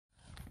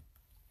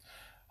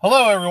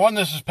Hello, everyone.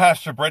 This is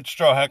Pastor Brett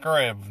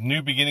Strohecker of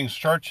New Beginnings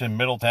Church in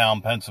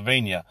Middletown,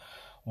 Pennsylvania.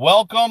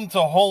 Welcome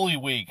to Holy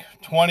Week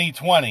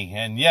 2020.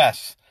 And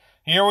yes,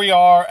 here we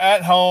are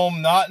at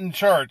home, not in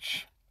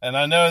church. And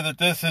I know that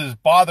this is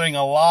bothering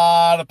a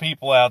lot of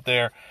people out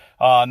there,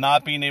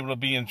 not being able to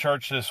be in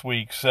church this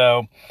week.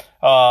 So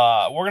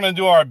we're going to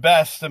do our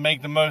best to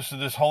make the most of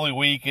this Holy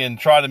Week and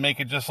try to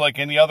make it just like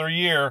any other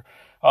year,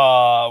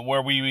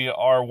 where we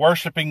are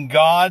worshiping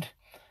God.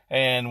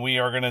 And we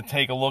are going to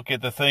take a look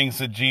at the things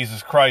that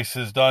Jesus Christ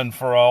has done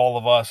for all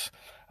of us.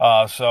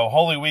 So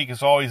Holy Week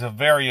is always a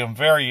very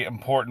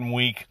important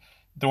week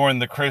during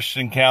the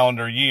Christian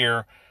calendar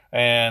year.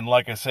 And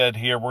like I said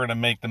here, we're going to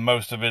make the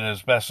most of it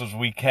as best as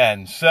we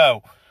can.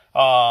 So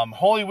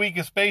Holy Week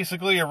is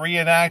basically a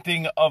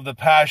reenacting of the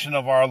Passion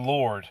of our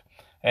Lord.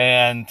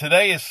 And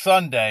today is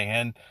Sunday.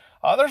 And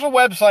there's a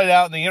website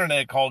out on the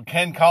internet called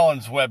Ken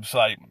Collins'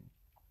 website.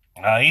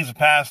 He's a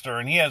pastor,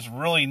 and he has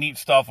really neat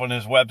stuff on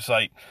his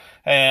website.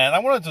 And I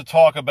wanted to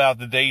talk about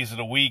the days of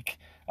the week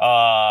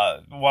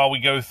while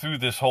we go through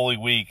this Holy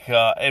Week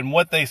and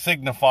what they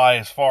signify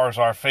as far as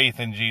our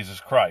faith in Jesus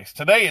Christ.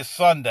 Today is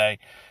Sunday,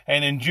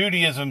 and in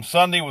Judaism,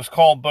 Sunday was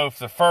called both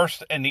the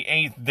first and the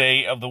eighth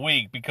day of the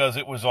week because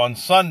it was on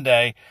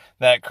Sunday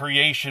that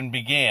creation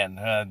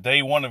began.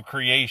 Day one of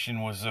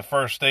creation was the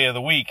first day of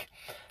the week.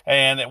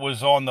 And it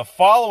was on the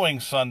following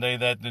Sunday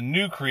that the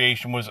new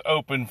creation was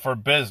open for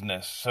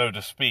business, so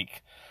to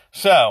speak.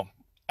 So,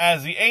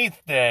 as the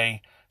eighth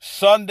day,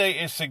 Sunday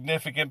is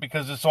significant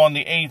because it's on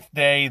the eighth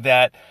day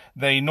that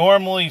they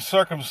normally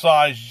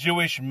circumcise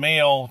Jewish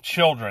male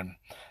children.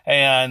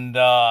 And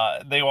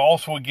they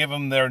also would give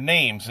them their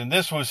names. And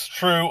this was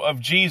true of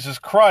Jesus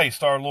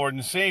Christ, our Lord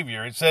and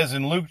Savior. It says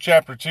in Luke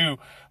chapter 2,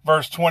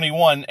 verse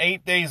 21,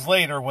 8 days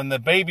later, when the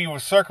baby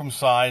was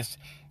circumcised,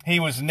 he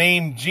was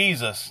named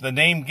Jesus, the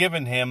name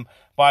given him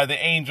by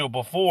the angel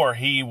before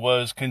he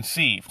was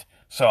conceived.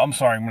 So I'm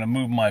sorry, I'm going to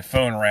move my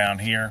phone around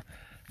here,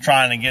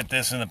 trying to get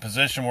this in a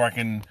position where I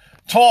can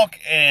talk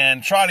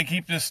and try to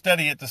keep this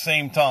steady at the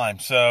same time.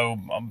 So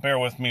bear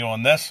with me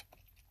on this.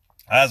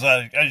 As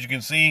you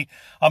can see,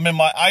 I'm in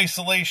my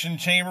isolation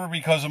chamber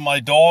because of my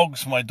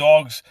dogs. My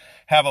dogs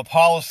have a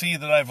policy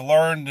that I've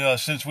learned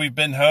since we've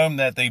been home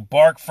that they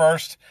bark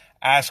first,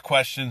 ask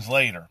questions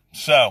later.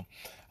 So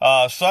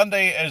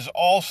Sunday is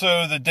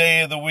also the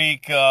day of the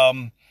week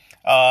that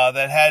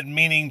had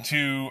meaning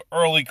to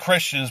early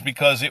Christians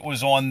because it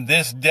was on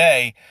this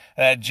day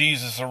that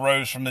Jesus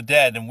arose from the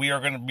dead. And we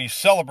are going to be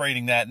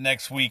celebrating that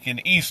next week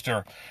in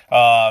Easter.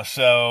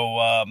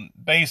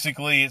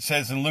 Basically, it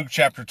says in Luke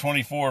chapter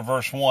 24,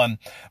 verse 1,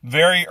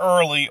 very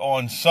early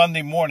on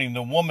Sunday morning,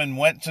 the woman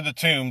went to the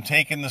tomb,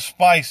 taking the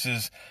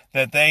spices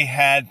that they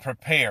had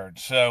prepared.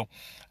 So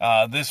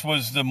this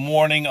was the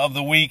morning of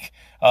the week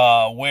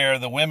where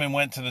the women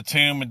went to the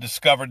tomb and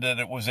discovered that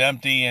it was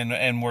empty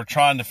and were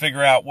trying to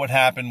figure out what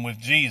happened with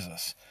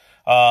Jesus.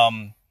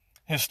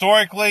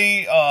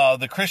 Historically,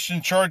 the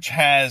Christian church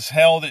has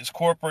held its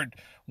corporate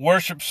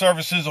worship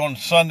services on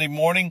Sunday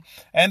morning.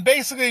 And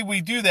basically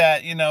we do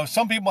that. You know,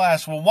 some people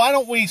ask, well, why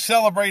don't we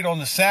celebrate on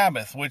the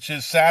Sabbath, which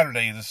is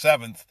Saturday, the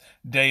seventh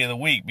day of the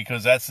week,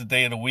 because that's the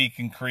day of the week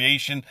in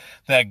creation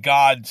that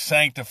God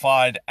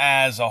sanctified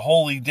as a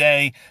holy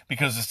day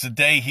because it's the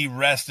day he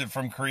rested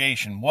from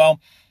creation. Well,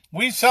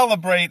 we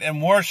celebrate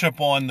and worship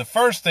on the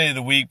first day of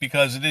the week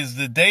because it is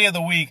the day of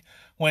the week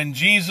when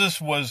Jesus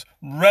was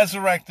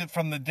resurrected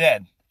from the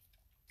dead.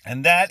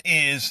 And that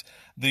is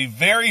the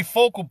very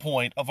focal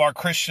point of our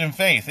Christian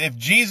faith. If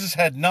Jesus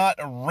had not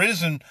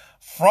arisen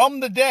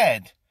from the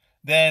dead,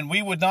 then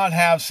we would not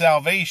have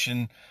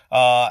salvation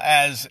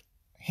as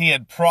he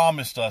had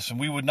promised us, and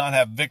we would not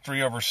have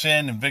victory over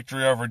sin and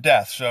victory over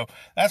death. So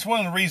that's one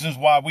of the reasons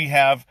why we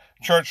have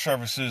church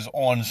services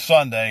on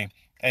Sunday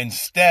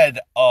instead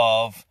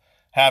of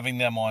having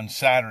them on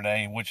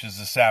Saturday, which is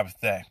the Sabbath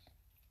day.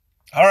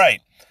 All right.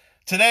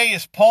 Today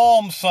is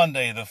Palm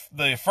Sunday,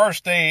 the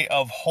first day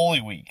of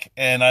Holy Week.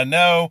 And I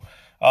know,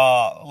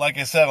 like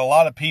I said, a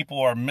lot of people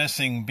are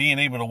missing being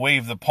able to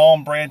wave the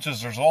palm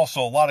branches. There's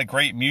also a lot of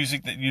great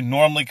music that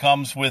normally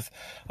comes with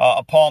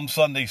a Palm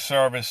Sunday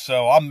service.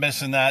 So I'm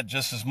missing that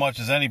just as much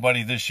as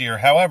anybody this year.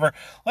 However,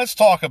 let's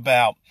talk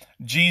about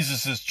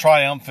Jesus'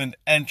 triumphant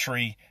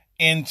entry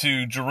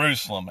into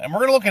Jerusalem. And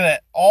we're going to look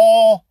at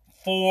all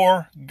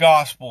four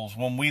Gospels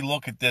when we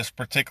look at this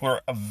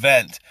particular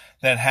event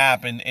that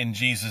happened in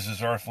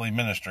Jesus' earthly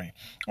ministry.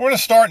 We're going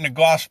to start in the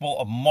Gospel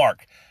of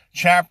Mark,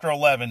 chapter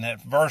 11,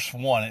 at verse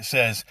 1. It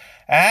says,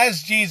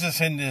 as Jesus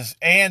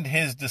and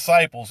his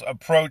disciples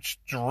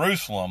approached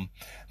Jerusalem,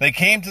 they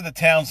came to the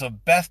towns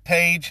of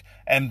Bethpage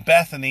and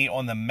Bethany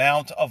on the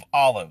Mount of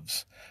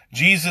Olives.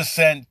 Jesus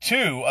sent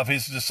two of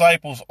his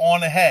disciples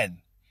on ahead.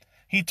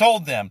 He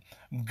told them,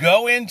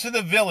 go into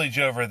the village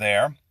over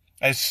there.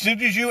 As soon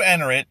as you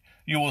enter it,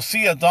 you will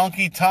see a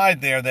donkey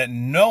tied there that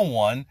no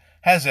one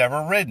has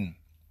ever ridden.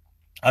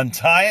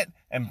 Untie it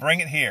and bring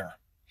it here.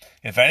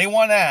 If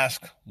anyone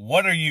asks,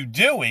 what are you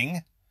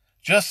doing?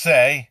 Just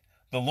say,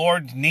 the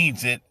Lord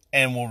needs it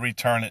and will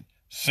return it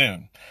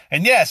soon.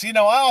 And yes, I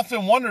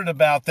often wondered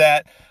about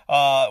that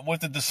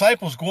with the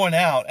disciples going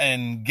out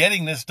and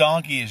getting this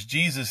donkey as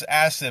Jesus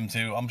asked them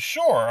to. I'm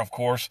sure, of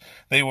course,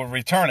 they would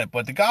return it.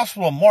 But the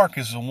Gospel of Mark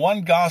is the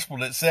one gospel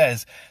that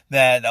says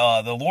that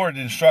the Lord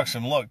instructs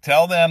them, look,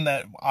 tell them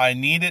that I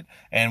need it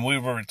and we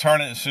will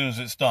return it as soon as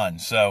it's done.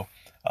 So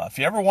if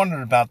you ever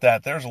wondered about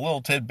that, there's a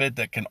little tidbit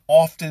that can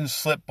often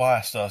slip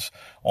past us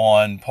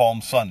on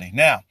Palm Sunday.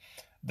 Now,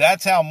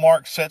 that's how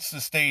Mark sets the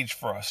stage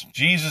for us.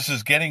 Jesus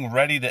is getting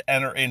ready to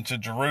enter into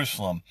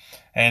Jerusalem,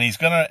 and he's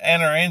going to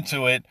enter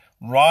into it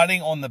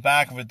riding on the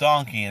back of a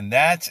donkey, and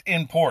that's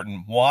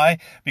important. Why?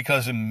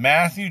 Because in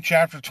Matthew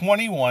chapter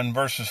 21,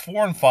 verses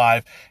 4 and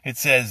 5, it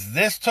says,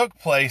 this took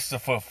place to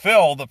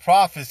fulfill the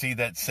prophecy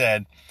that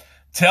said,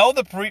 tell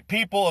the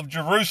people of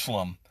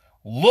Jerusalem,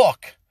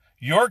 look,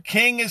 your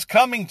king is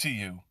coming to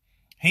you.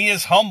 He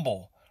is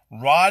humble,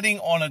 riding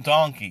on a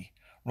donkey,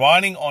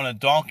 riding on a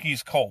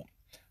donkey's colt.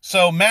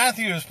 So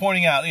Matthew is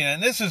pointing out,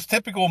 and this is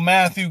typical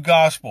Matthew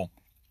gospel.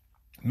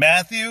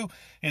 Matthew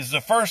is the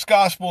first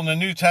gospel in the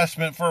New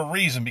Testament for a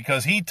reason,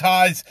 because he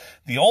ties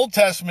the Old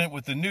Testament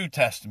with the New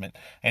Testament.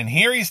 And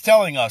here he's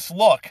telling us,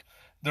 look,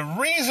 the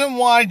reason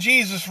why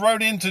Jesus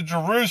rode into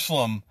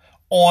Jerusalem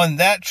on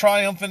that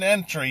triumphant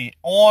entry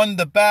on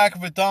the back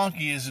of a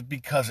donkey is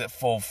because it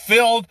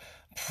fulfilled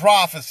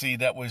prophecy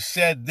that was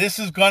said this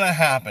is going to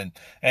happen.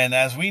 And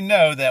as we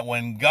know that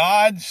when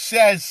God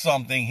says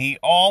something, he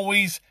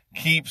always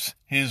keeps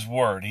his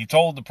word. He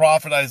told the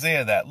prophet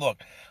Isaiah that,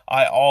 look,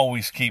 I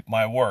always keep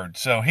my word.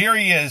 So here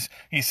he is.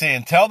 He's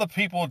saying, tell the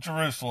people of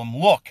Jerusalem,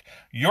 look,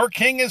 your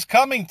king is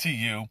coming to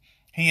you.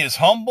 He is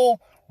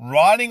humble,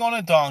 riding on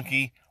a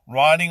donkey,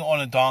 riding on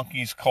a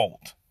donkey's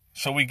colt.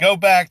 So we go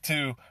back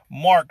to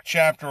Mark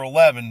chapter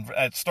 11,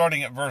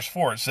 starting at verse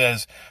 4. It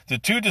says, the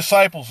two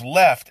disciples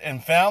left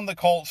and found the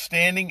colt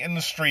standing in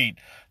the street,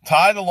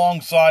 tied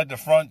alongside the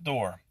front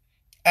door.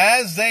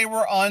 As they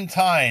were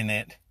untying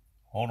it,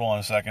 hold on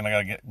a second, I got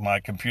to get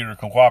my computer to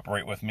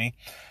cooperate with me.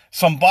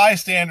 Some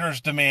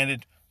bystanders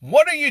demanded,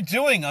 what are you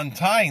doing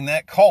untying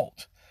that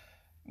colt?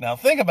 Now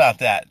think about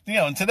that.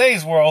 In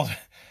today's world,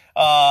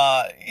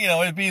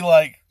 it'd be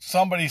like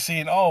somebody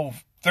seeing, oh,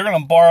 they're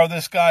going to borrow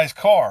this guy's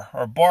car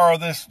or borrow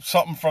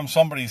something from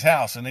somebody's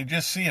house, and they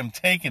just see him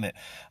taking it.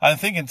 I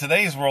think in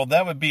today's world,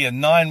 that would be a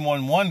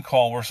 911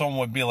 call where someone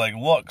would be like,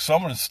 look,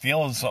 someone's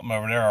stealing something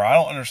over there, or I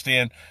don't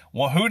understand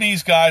who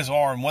these guys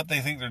are and what they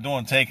think they're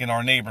doing taking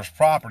our neighbor's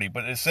property.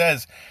 But it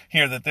says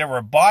here that there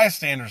were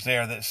bystanders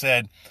there that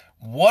said,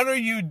 what are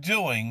you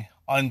doing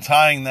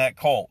untying that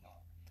colt?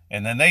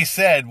 And then they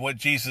said what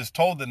Jesus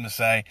told them to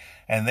say,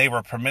 and they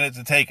were permitted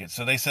to take it.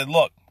 So they said,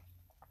 look,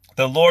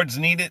 the Lord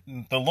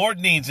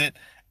needs it,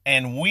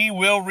 and we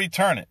will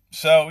return it.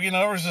 So,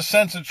 there was a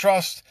sense of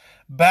trust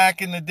back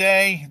in the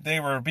day. They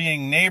were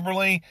being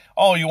neighborly.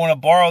 Oh, you want to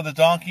borrow the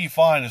donkey?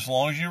 Fine, as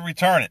long as you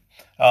return it.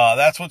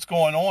 That's what's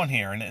going on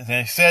here. And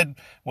they said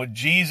what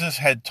Jesus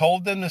had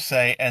told them to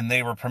say, and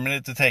they were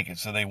permitted to take it.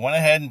 So they went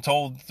ahead and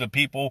told the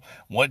people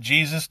what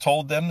Jesus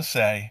told them to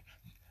say,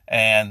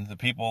 and the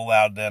people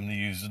allowed them to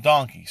use the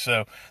donkey.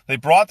 So they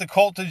brought the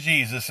colt to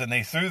Jesus, and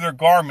they threw their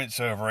garments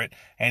over it,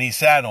 and he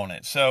sat on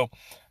it. So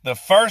the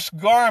first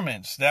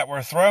garments that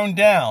were thrown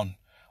down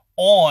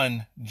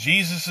on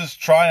Jesus'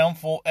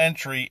 triumphal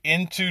entry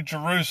into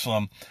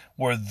Jerusalem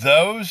were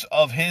those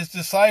of his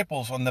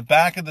disciples on the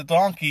back of the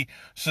donkey,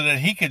 so that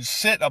he could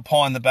sit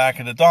upon the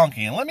back of the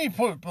donkey. And let me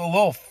put a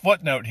little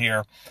footnote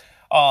here.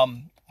 How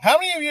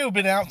many of you have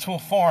been out to a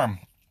farm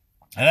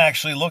and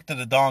actually looked at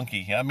a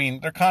donkey? I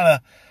mean, they're kind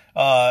of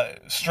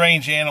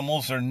strange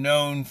animals. Are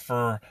known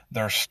for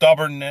their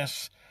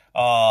stubbornness,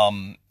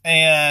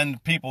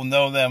 and people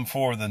know them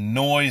for the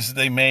noise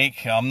they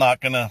make.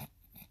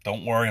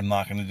 Don't worry, I'm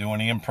not going to do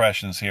any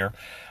impressions here.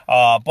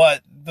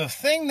 But the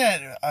thing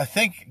that I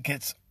think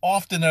gets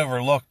often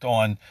overlooked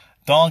on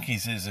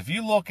donkeys is if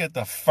you look at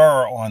the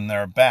fur on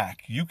their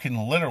back, you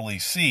can literally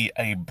see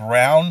a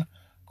brown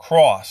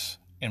cross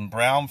in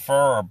brown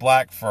fur or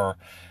black fur.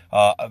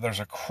 There's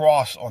a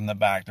cross on the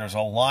back. There's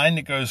a line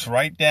that goes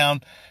right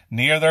down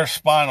near their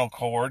spinal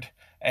cord,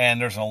 and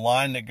there's a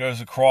line that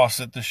goes across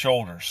at the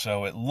shoulder.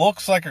 So it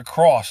looks like a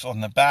cross on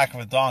the back of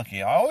a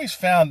donkey. I always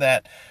found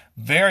that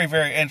very,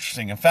 very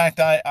interesting. In fact,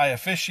 I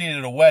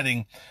officiated a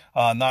wedding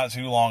not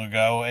too long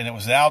ago, and it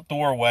was an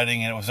outdoor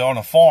wedding, and it was on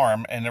a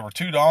farm, and there were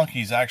two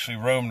donkeys actually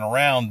roaming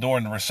around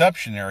during the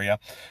reception area,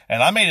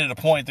 and I made it a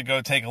point to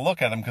go take a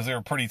look at them because they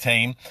were pretty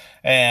tame,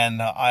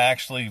 and I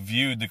actually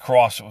viewed the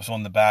cross that was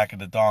on the back of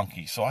the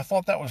donkey. So I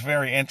thought that was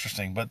very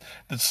interesting. But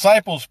the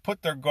disciples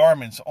put their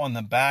garments on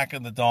the back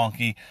of the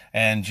donkey,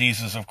 and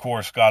Jesus, of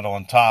course, got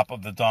on top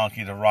of the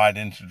donkey to ride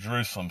into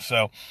Jerusalem.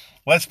 So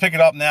let's pick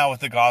it up now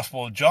with the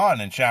Gospel of John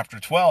in chapter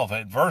 12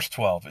 at verse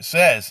 12. It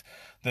says,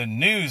 the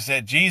news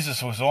that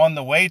Jesus was on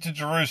the way to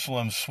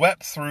Jerusalem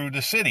swept through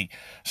the city.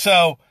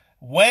 So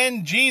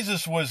when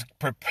Jesus was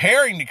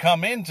preparing to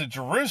come into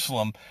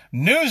Jerusalem,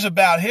 news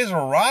about his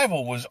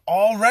arrival was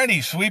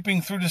already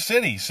sweeping through the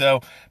city. So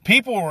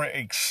people were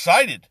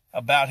excited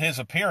about his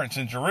appearance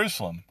in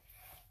Jerusalem.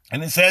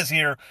 And it says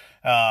here,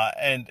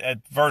 and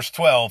at verse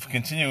 12,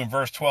 continuing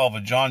verse 12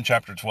 of John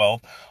chapter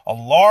 12, a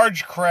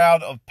large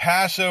crowd of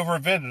Passover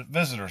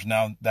visitors.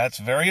 Now, that's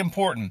very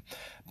important.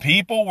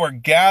 People were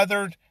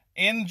gathered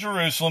in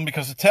Jerusalem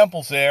because the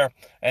temple's there,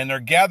 and they're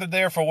gathered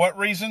there for what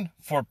reason?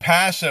 For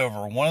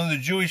Passover, one of the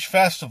Jewish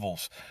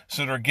festivals.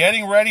 So they're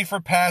getting ready for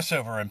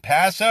Passover, and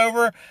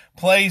Passover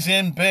plays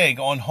in big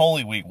on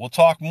Holy Week. We'll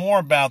talk more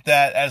about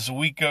that as the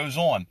week goes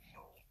on.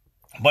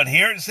 But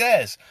here it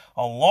says,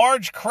 a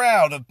large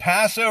crowd of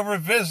Passover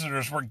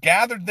visitors were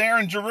gathered there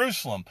in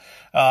Jerusalem.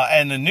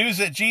 And the news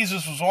that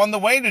Jesus was on the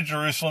way to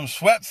Jerusalem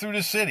swept through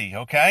the city,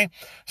 okay?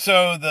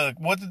 So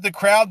what did the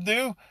crowd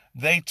do?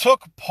 They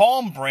took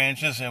palm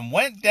branches and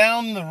went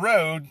down the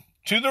road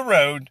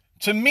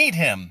to meet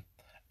him.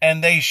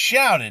 And they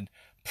shouted,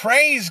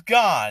 "Praise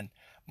God!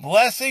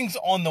 Blessings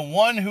on the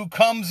one who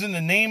comes in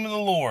the name of the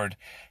Lord.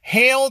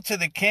 Hail to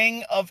the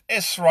King of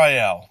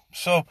Israel."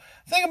 So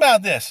think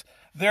about this.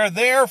 They're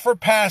there for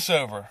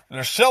Passover.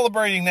 They're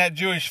celebrating that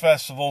Jewish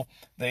festival.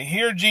 They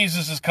hear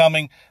Jesus is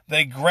coming.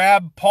 They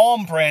grab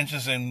palm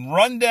branches and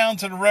run down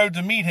to the road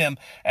to meet him,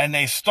 and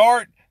they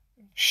start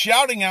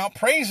shouting out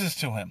praises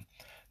to him.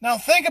 Now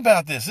think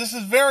about this. This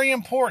is very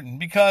important,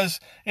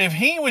 because if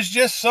he was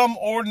just some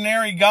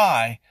ordinary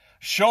guy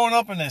showing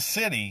up in a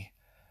city,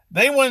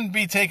 they wouldn't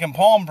be taking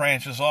palm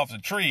branches off the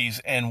trees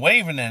and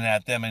waving it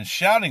at them and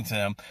shouting to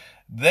them.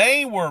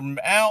 They were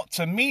out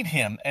to meet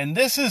him. And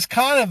this is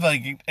kind of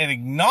an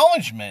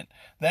acknowledgement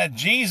that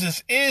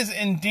Jesus is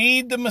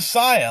indeed the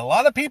Messiah. A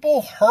lot of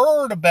people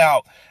heard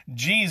about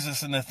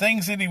Jesus and the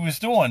things that he was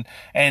doing.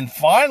 And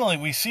finally,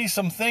 we see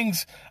some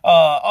things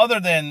other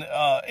than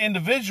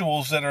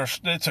individuals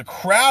it's a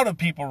crowd of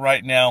people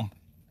right now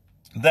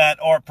that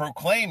are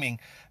proclaiming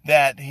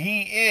that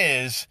he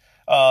is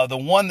the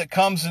one that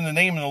comes in the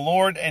name of the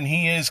Lord, and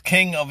he is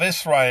King of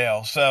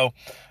Israel. So,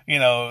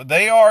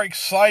 they are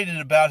excited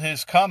about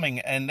his coming,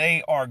 and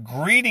they are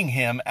greeting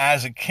him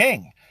as a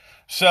king.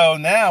 So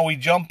now we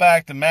jump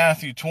back to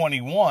Matthew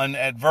 21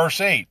 at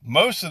verse 8.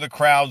 Most of the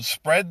crowd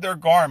spread their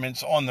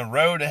garments on the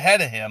road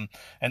ahead of him,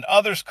 and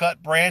others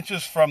cut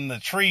branches from the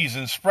trees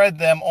and spread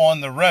them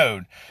on the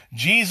road.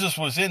 Jesus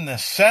was in the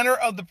center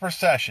of the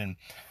procession,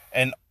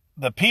 and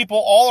the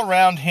people all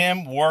around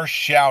him were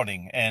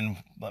shouting. And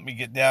let me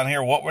get down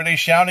here. What were they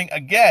shouting?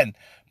 Again,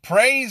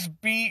 praise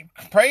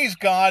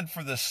God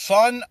for the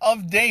Son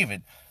of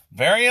David.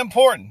 Very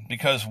important,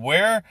 because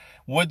where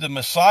would the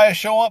Messiah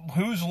show up?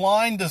 Whose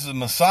line does the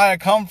Messiah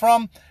come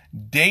from?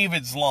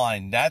 David's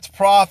line. That's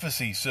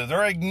prophecy. So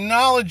they're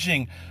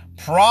acknowledging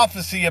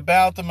prophecy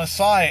about the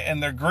Messiah,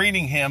 and they're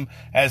greeting him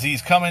as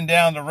he's coming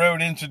down the road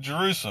into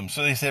Jerusalem.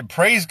 So they said,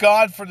 praise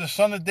God for the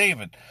Son of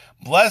David.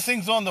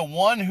 Blessings on the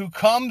one who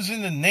comes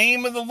in the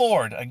name of the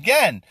Lord.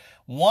 Again,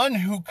 one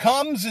who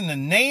comes in the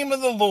name of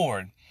the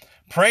Lord.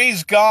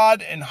 Praise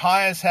God in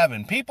highest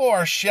heaven. People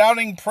are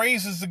shouting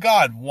praises to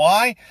God.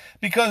 Why?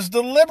 Because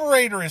the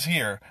Liberator is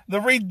here. The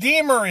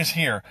Redeemer is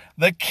here.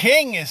 The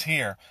King is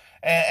here.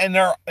 And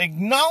they're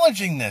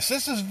acknowledging this.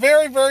 This is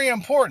very, very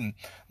important.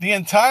 The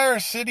entire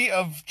city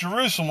of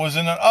Jerusalem was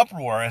in an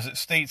uproar, as it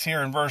states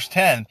here in verse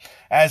 10,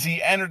 as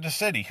he entered the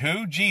city.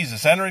 Who?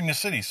 Jesus entering the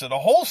city. So the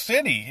whole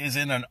city is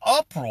in an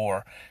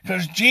uproar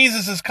because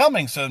Jesus is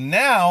coming. So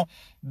now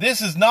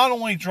this is not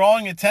only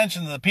drawing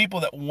attention to the people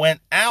that went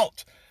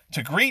out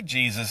to greet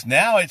Jesus,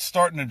 now it's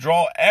starting to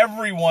draw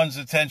everyone's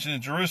attention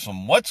in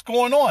Jerusalem. What's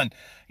going on?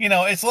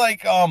 It's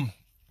like,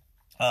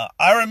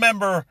 I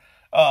remember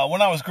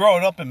when I was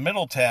growing up in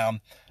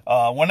Middletown,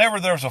 whenever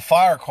there was a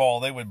fire call,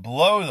 they would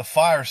blow the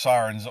fire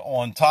sirens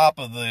on top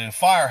of the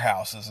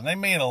firehouses, and they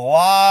made a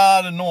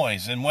lot of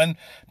noise. And when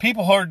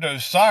people heard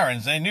those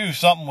sirens, they knew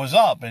something was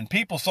up. And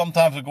people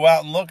sometimes would go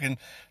out and look, and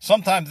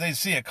sometimes they'd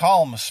see a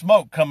column of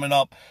smoke coming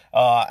up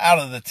out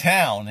of the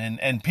town,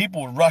 and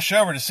people would rush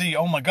over to see,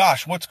 oh my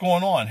gosh, what's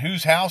going on?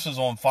 Whose house is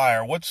on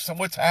fire?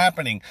 What's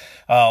happening?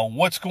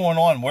 What's going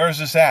on? Where is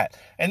this at?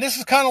 And this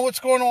is kind of what's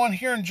going on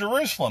here in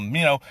Jerusalem.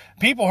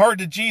 People heard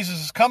that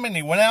Jesus is coming.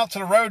 They went out to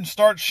the road and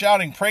started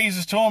shouting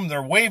praises to him.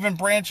 They're waving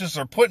branches.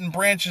 They're putting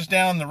branches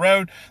down the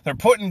road. They're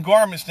putting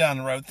garments down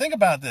the road. Think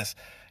about this.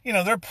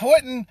 They're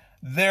putting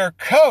their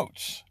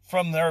coats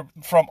from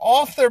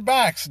off their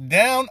backs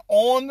down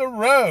on the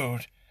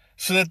road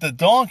so that the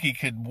donkey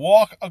could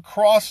walk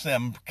across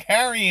them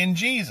carrying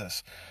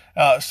Jesus.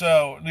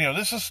 So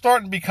this is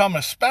starting to become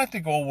a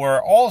spectacle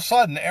where all of a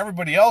sudden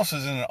everybody else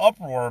is in an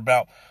uproar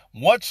about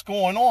what's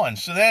going on.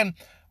 So then,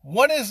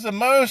 what is the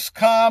most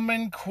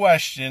common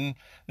question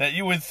that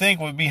you would think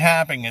would be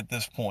happening at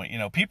this point?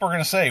 People are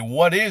going to say,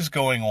 what is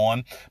going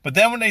on? But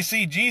then when they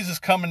see Jesus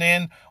coming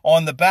in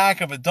on the back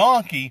of a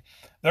donkey,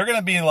 they're going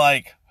to be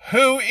like,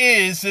 who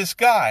is this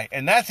guy?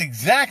 And that's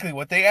exactly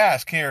what they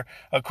ask here,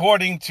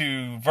 according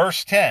to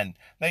verse 10.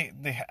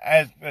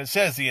 As it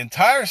says, the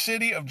entire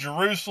city of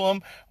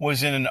Jerusalem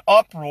was in an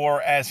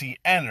uproar as he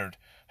entered.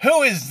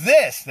 Who is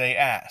this? They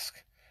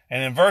ask.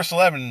 And in verse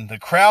 11, the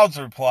crowds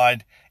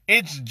replied,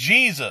 it's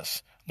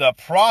Jesus, the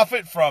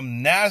prophet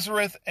from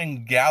Nazareth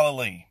in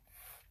Galilee.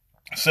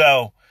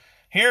 So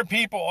Here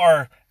people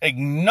are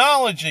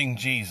acknowledging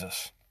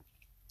Jesus.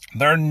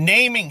 They're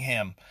naming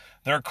him.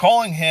 They're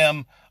calling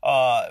him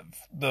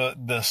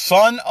the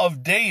Son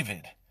of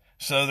David.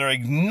 So they're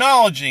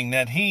acknowledging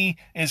that he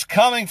is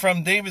coming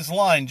from David's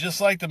line,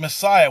 just like the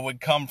Messiah would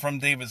come from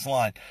David's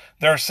line.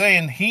 They're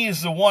saying he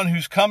is the one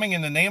who's coming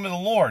in the name of the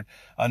Lord.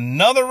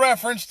 Another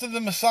reference to the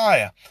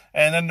Messiah.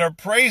 And then they're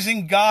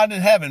praising God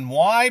in heaven.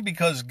 Why?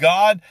 Because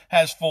God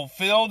has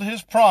fulfilled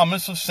his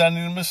promise of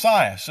sending the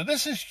Messiah. So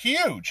this is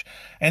huge.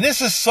 And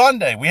this is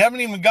Sunday. We haven't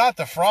even got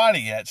to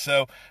Friday yet.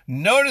 So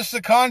notice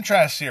the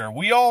contrast here.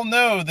 We all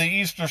know the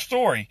Easter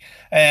story.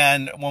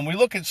 And when we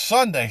look at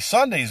Sunday,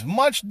 Sunday is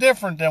much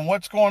different than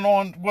what's going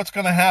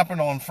to happen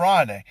on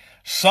Friday.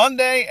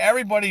 Sunday,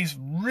 everybody's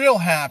real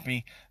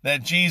happy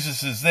that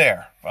Jesus is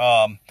there.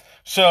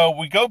 So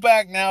we go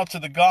back now to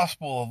the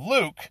Gospel of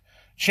Luke,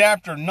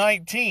 chapter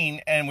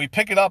 19, and we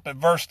pick it up at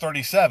verse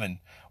 37.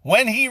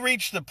 When he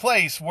reached the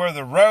place where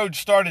the road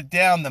started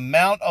down the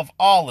Mount of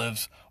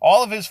Olives,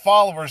 all of his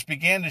followers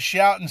began to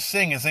shout and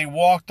sing as they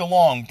walked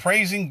along,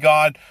 praising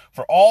God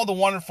for all the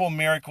wonderful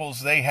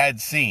miracles they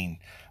had seen.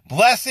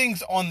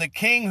 Blessings on the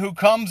King who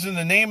comes in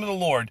the name of the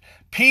Lord.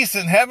 Peace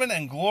in heaven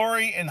and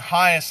glory in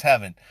highest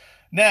heaven.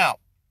 Now,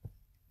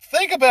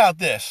 think about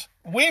this.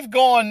 We've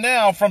gone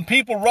now from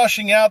people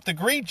rushing out to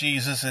greet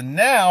Jesus, and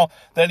now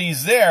that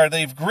he's there,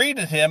 they've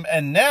greeted him,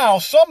 and now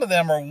some of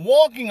them are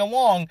walking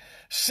along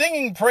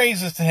singing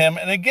praises to him.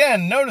 And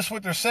again, notice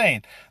what they're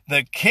saying.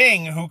 The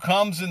King who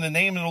comes in the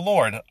name of the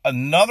Lord.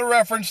 Another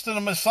reference to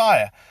the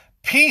Messiah.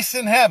 Peace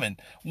in heaven.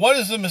 What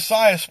is the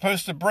Messiah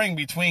supposed to bring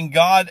between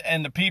God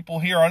and the people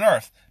here on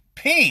earth?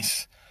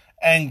 Peace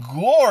and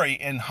glory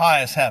in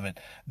highest heaven.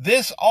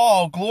 This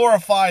all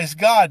glorifies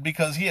God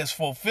because he has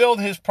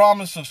fulfilled his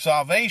promise of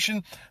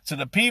salvation to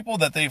the people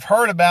that they've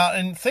heard about.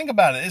 And think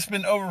about it. It's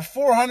been over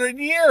 400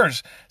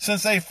 years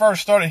since they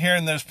first started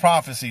hearing those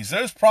prophecies.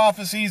 Those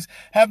prophecies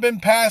have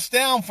been passed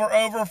down for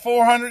over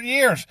 400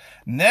 years.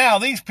 Now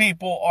these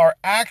people are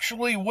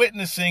actually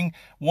witnessing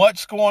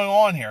what's going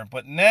on here.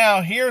 But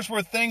now here's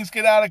where things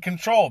get out of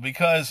control,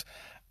 because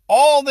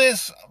all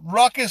this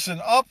ruckus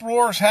and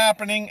uproar is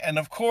happening, and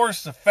of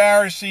course the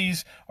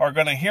Pharisees are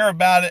going to hear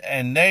about it,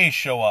 and they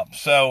show up.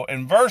 So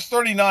in verse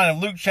 39 of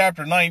Luke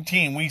chapter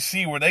 19, we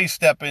see where they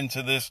step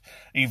into this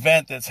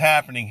event that's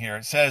happening here.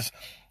 It says,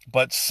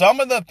 but some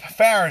of the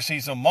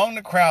Pharisees among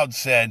the crowd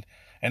said,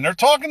 and they're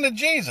talking to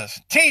Jesus,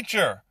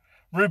 "Teacher,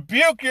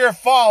 rebuke your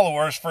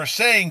followers for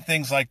saying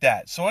things like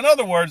that." So in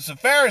other words, the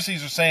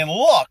Pharisees are saying,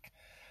 look,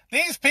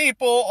 these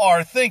people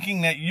are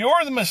thinking that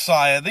you're the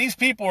Messiah. These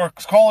people are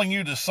calling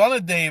you the Son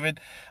of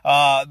David.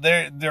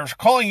 They're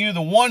calling you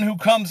the one who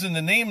comes in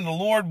the name of the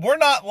Lord. We're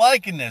not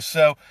liking this.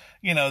 So,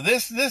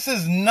 this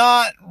is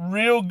not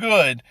real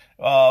good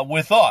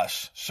with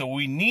us. So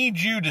we need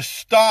you to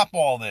stop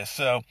all this.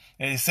 So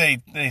they say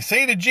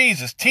to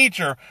Jesus,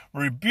 "Teacher,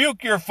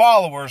 rebuke your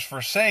followers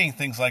for saying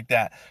things like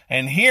that."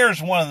 And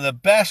here's one of the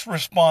best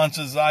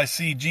responses I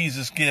see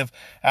Jesus give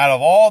out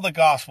of all the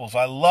Gospels.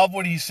 I love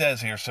what he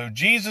says here. So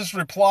Jesus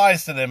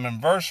replies to them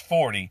in verse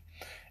 40.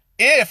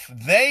 If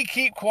they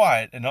keep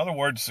quiet, in other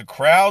words, the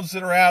crowds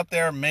that are out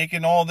there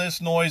making all this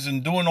noise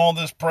and doing all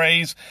this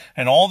praise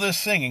and all this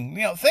singing,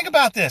 think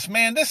about this,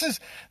 man. This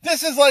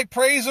is like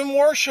praise and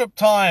worship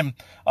time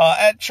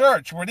at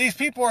church, where these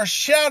people are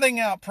shouting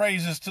out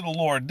praises to the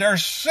Lord. They're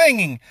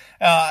singing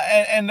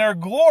and they're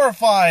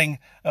glorifying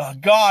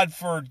God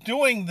for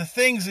doing the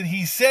things that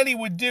he said he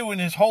would do in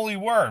his holy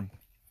word.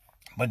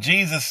 But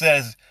Jesus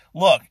says,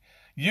 look,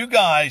 you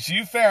guys,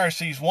 you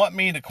Pharisees, want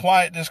me to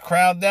quiet this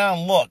crowd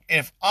down? Look,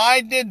 if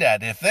I did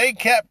that, if they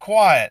kept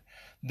quiet,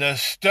 the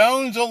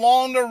stones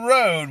along the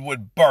road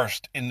would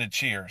burst into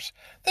cheers.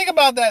 Think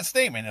about that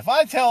statement. If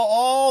I tell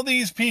all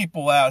these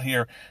people out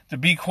here to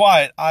be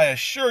quiet, I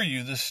assure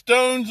you the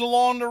stones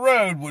along the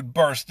road would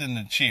burst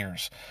into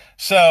cheers.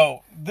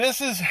 So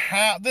this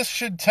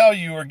should tell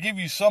you or give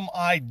you some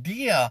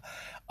idea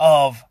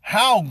of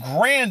how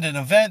grand an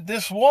event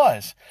this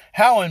was,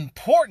 how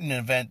important an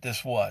event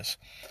this was.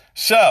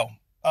 So,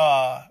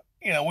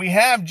 we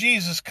have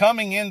Jesus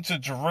coming into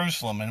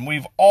Jerusalem, and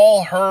we've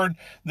all heard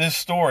this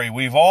story.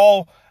 We've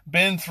all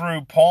been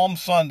through Palm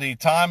Sunday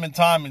time and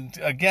time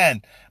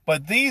again.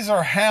 But these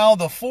are how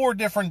the four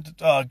different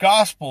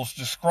Gospels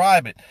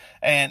describe it.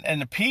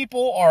 And the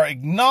people are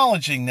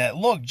acknowledging that,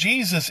 look,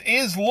 Jesus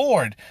is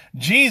Lord.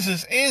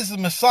 Jesus is the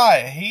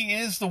Messiah. He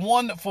is the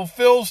one that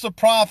fulfills the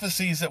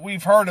prophecies that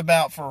we've heard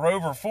about for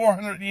over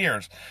 400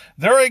 years.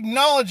 They're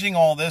acknowledging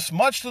all this,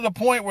 much to the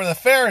point where the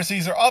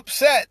Pharisees are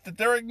upset that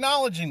they're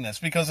acknowledging this,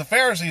 because the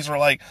Pharisees are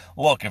like,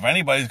 look, if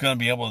anybody's going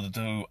to be able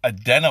to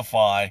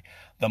identify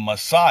the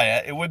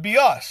Messiah, it would be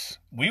us.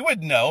 We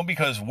would know,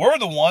 because we're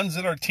the ones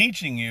that are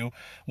teaching you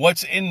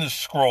what's in the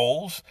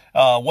scrolls,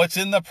 what's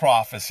in the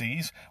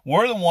prophecies.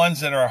 We're the ones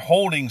that are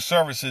holding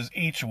services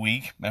each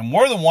week, and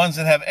we're the ones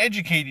that have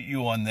educated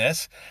you on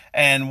this,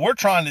 and we're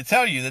trying to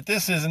tell you that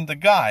this isn't the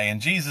guy.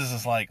 And Jesus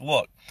is like,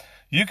 look,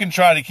 you can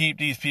try to keep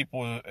these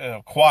people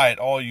quiet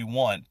all you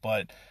want,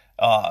 but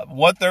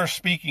what they're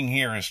speaking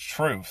here is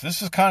truth.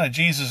 This is kind of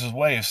Jesus'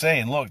 way of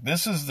saying, look,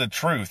 this is the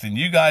truth, and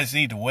you guys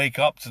need to wake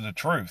up to the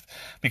truth.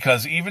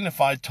 Because even if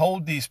I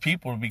told these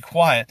people to be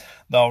quiet,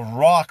 the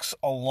rocks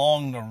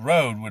along the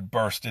road would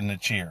burst into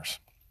cheers.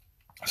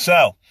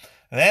 So,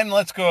 then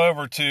let's go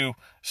over to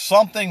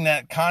something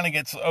that kind of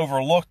gets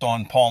overlooked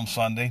on Palm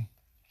Sunday.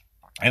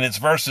 And it's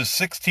verses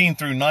 16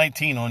 through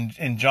 19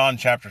 in John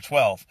chapter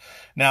 12.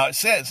 Now it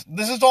says,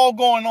 this is all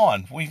going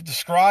on. We've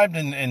described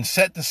and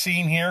set the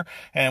scene here,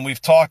 and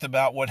we've talked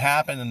about what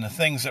happened and the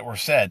things that were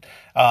said.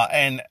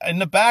 And in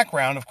the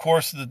background, of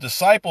course, the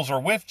disciples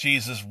are with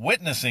Jesus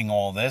witnessing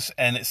all this.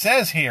 And it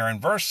says here in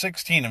verse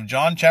 16 of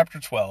John chapter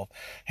 12,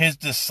 his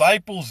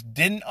disciples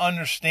didn't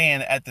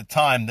understand at the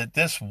time that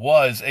this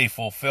was a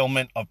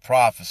fulfillment of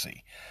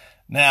prophecy.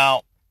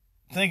 Now,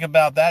 think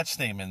about that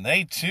statement.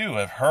 They too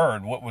have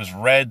heard what was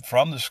read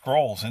from the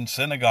scrolls in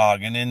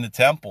synagogue and in the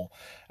temple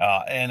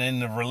and in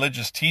the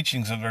religious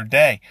teachings of their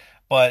day.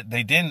 But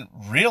they didn't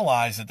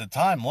realize at the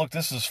time, look,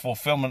 this is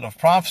fulfillment of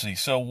prophecy.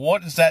 So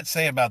what does that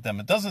say about them?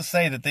 It doesn't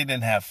say that they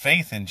didn't have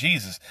faith in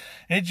Jesus.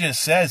 It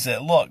just says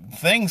that, look,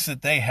 things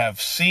that they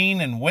have seen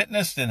and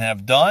witnessed and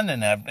have done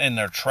and have in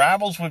their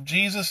travels with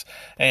Jesus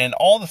and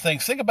all the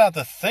things. Think about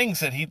the things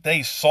that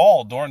they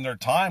saw during their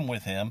time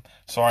with him.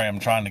 Sorry, I'm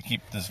trying to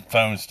keep this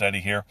phone steady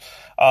here.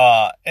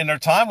 In their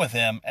time with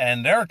him,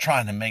 and they're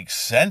trying to make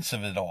sense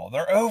of it all.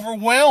 They're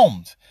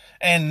overwhelmed.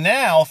 And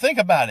now, think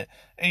about it.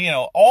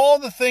 All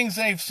the things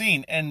they've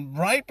seen. And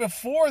right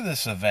before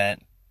this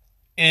event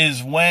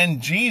is when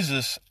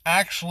Jesus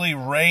actually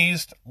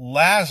raised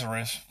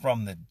Lazarus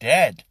from the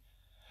dead.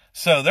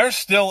 So they're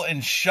still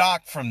in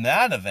shock from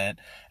that event.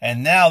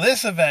 And now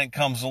this event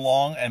comes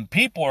along and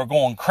people are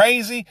going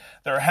crazy.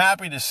 They're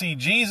happy to see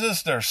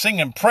Jesus. They're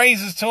singing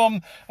praises to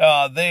him.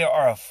 They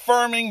are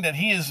affirming that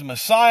he is the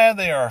Messiah.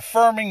 They are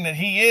affirming that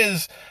he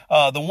is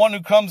the one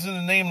who comes in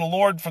the name of the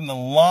Lord from the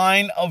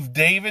line of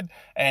David.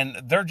 And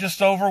they're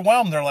just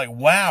overwhelmed. They're like,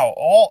 wow,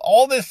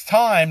 all this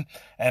time,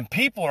 and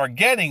people are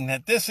getting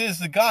that this is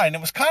the guy. And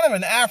it was kind of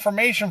an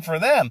affirmation for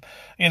them,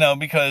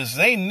 because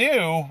they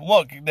knew,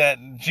 look,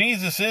 that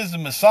Jesus is the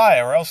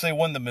Messiah, or else they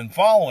wouldn't have been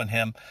following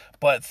him.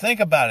 But think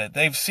about it.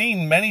 They've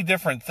seen many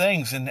different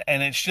things, and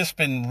it's just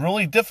been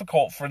really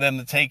difficult for them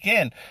to take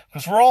in,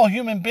 because we're all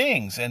human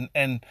beings. And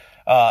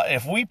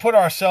if we put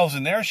ourselves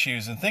in their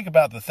shoes and think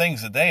about the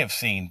things that they have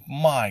seen,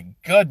 my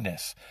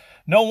goodness,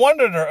 no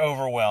wonder they're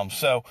overwhelmed.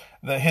 So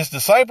his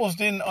disciples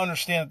didn't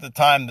understand at the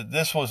time that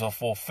this was a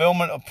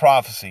fulfillment of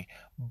prophecy.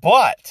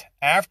 But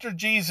after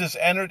Jesus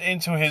entered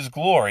into his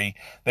glory,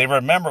 they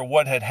remembered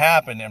what had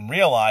happened and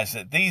realized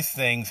that these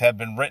things had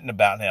been written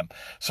about him.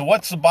 So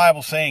what's the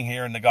Bible saying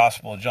here in the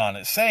Gospel of John?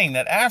 It's saying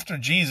that after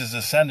Jesus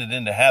ascended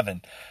into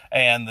heaven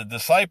and the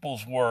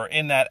disciples were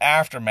in that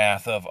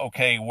aftermath of,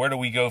 okay, where do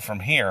we go from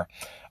here?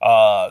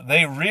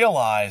 They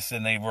realized,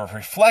 and they were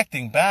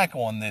reflecting back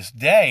on this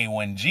day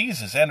when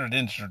Jesus entered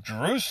into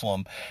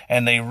Jerusalem,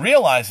 and they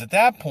realized at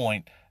that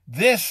point,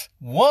 this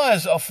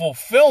was a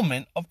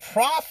fulfillment of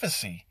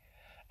prophecy.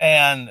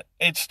 And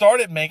it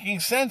started making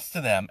sense to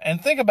them.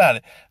 And think about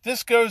it.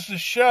 This goes to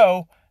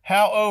show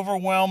how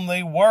overwhelmed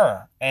they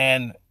were.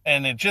 And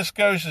it just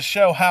goes to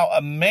show how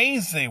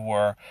amazed they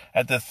were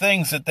at the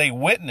things that they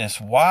witnessed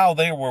while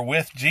they were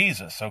with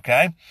Jesus,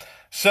 okay?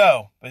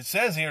 So, it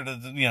says here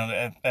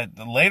that, at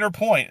the later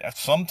point,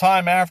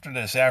 sometime after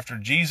this, after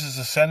Jesus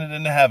ascended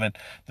into heaven,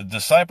 the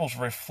disciples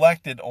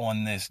reflected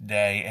on this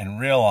day and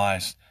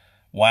realized,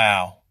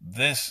 wow,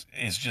 this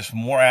is just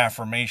more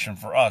affirmation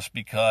for us,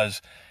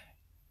 because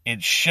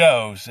it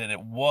shows that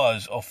it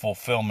was a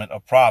fulfillment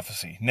of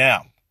prophecy.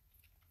 Now,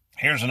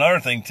 here's another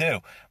thing too.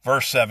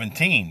 Verse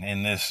 17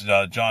 in this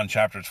John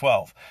chapter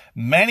 12.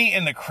 Many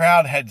in the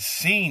crowd had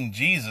seen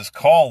Jesus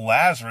call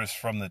Lazarus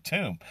from the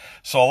tomb.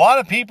 So a lot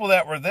of people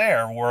that were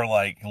there were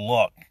like,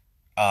 look,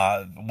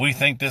 we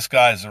think this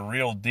guy's a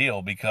real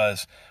deal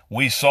because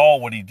we saw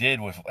what he did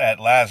at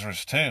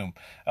Lazarus' tomb.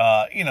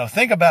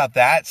 Think about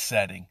that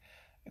setting.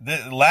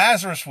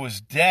 Lazarus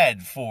was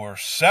dead for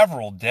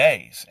several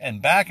days.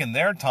 And back in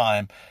their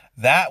time,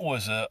 that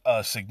was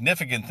a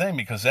significant thing,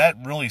 because that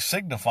really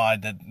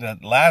signified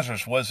that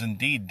Lazarus was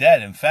indeed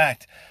dead. In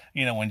fact,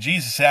 when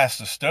Jesus asked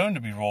the stone to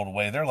be rolled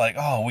away, they're like,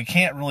 oh, we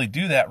can't really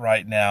do that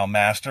right now,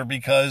 Master,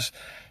 because,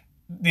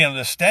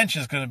 the stench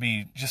is going to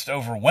be just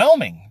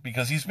overwhelming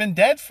because he's been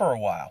dead for a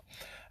while.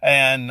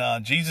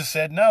 And Jesus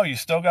said, no, you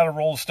still got to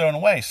roll the stone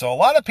away. So a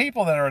lot of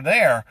people that are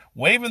there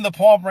waving the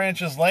palm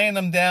branches, laying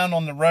them down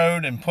on the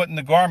road and putting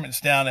the garments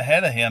down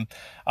ahead of him,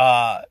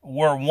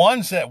 were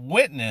ones that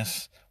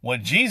witnessed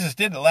what Jesus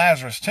did at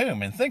Lazarus'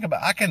 tomb. And think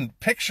about it, I can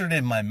picture it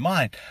in my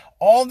mind.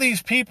 All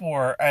these people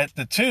are at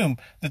the tomb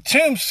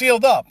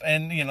sealed up.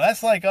 And,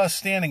 that's like us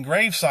standing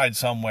graveside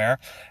somewhere.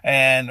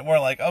 And we're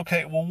like,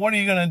 okay, well, what are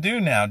you going to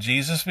do now,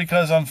 Jesus?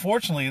 Because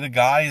unfortunately, the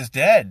guy is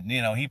dead.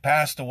 He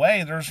passed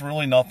away. There's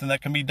really nothing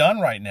that can be done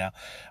right now.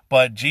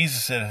 But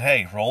Jesus said,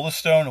 hey, roll the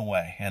stone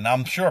away. And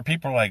I'm sure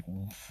people are like,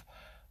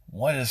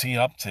 what is he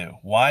up to?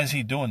 Why is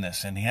he doing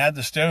this? And he had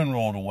the stone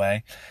rolled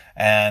away.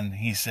 And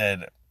he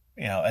said,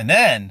 and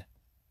then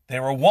They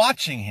were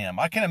watching him.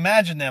 I can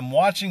imagine them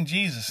watching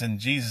Jesus, and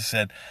Jesus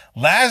said,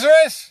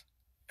 "Lazarus,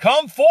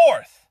 come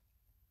forth."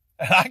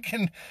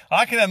 And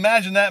I can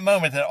imagine that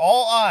moment, that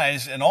all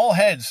eyes and all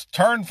heads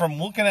turned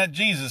from looking at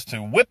Jesus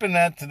to whipping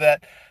that to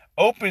that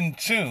open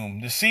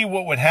tomb to see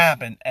what would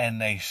happen. And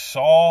they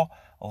saw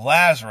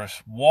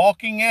Lazarus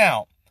walking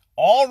out,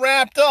 all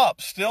wrapped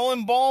up, still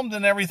embalmed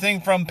and everything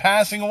from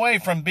passing away,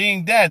 from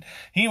being dead.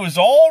 He was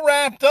all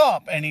wrapped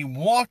up, and he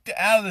walked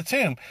out of the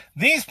tomb.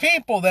 These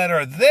people that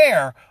are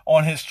there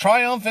on his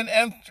triumphant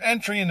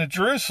entry into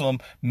Jerusalem,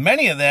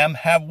 many of them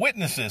have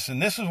witnesses. And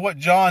this is what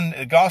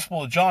the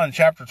Gospel of John,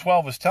 chapter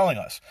 12, is telling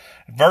us.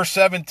 Verse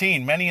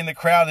 17, many in the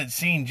crowd had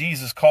seen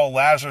Jesus call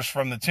Lazarus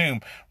from the tomb,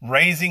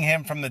 raising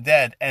him from the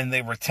dead, and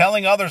they were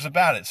telling others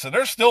about it. So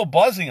they're still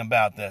buzzing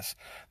about this.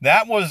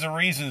 That was the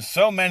reason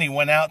so many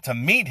went out to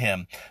meet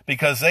him,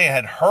 because they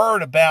had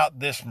heard about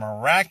this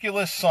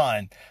miraculous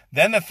sign.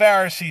 Then the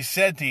Pharisees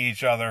said to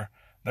each other,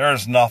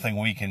 "There's nothing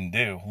we can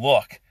do.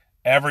 Look,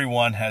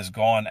 everyone has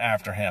gone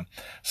after him."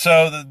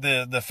 So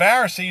the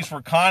Pharisees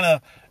were kind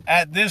of,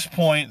 at this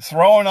point,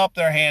 throwing up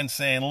their hands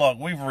saying, "Look,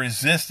 we've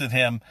resisted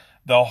him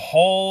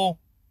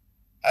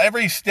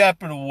every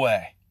step of the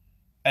way.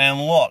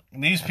 And look,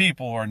 these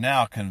people are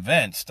now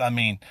convinced." I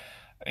mean,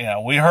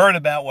 we heard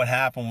about what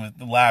happened with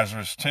the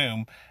Lazarus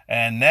tomb,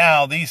 and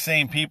now these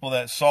same people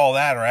that saw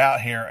that are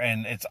out here,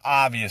 and it's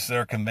obvious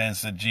they're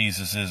convinced that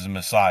Jesus is the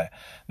Messiah.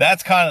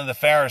 That's kind of the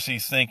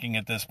Pharisees' thinking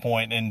at this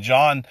point. In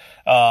John,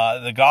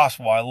 the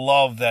Gospel, I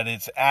love that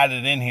it's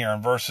added in here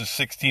in verses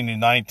 16 to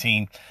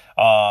 19,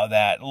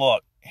 that,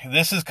 look,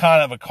 this is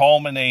kind of a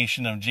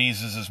culmination of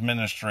Jesus'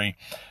 ministry,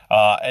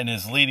 and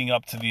is leading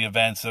up to the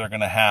events that are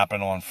going to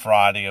happen on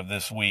Friday of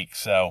this week.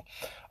 So,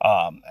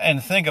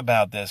 and think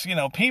about this.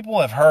 People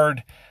have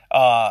heard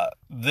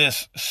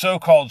this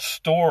so-called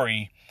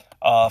story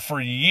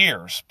for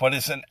years, but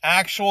it's an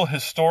actual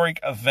historic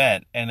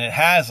event, and it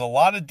has a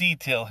lot of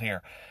detail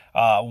here.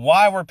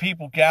 Why were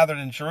people gathered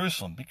in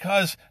Jerusalem?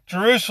 Because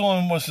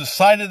Jerusalem was the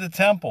site of the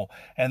temple,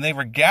 and they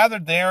were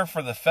gathered there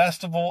for the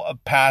festival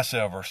of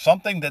Passover,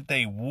 something that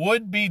they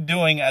would be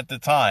doing at the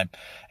time.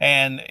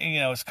 And,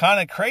 it's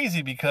kind of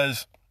crazy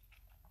because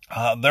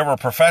there were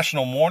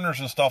professional mourners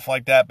and stuff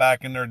like that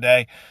back in their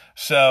day.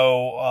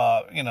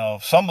 So,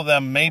 some of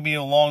them maybe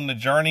along the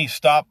journey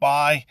stopped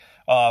by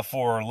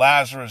for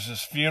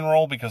Lazarus'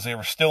 funeral because they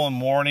were still in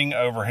mourning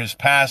over his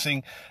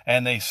passing,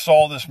 and they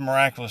saw this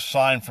miraculous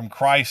sign from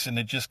Christ, and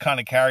it just kind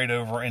of carried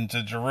over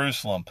into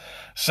Jerusalem.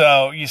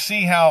 So you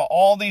see how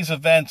all these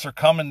events are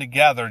coming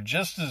together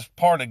just as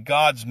part of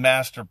God's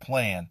master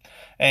plan.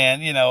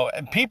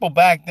 And, people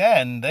back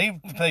then, they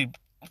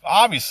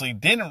obviously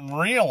didn't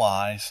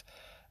realize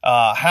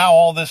how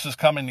all this is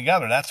coming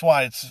together. That's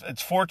why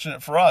it's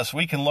fortunate for us.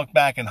 We can look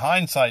back in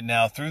hindsight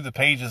now through the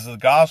pages of the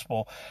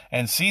gospel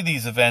and see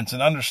these events and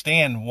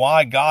understand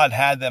why God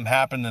had them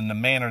happen in the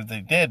manner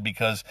they did,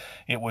 because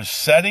it was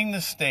setting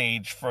the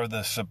stage for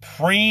the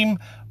supreme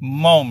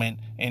moment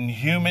in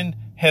human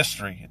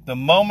history. The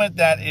moment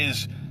that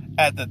is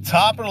at the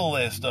top of the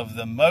list of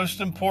the most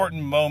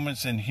important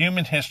moments in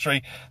human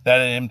history that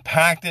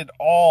impacted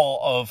all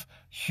of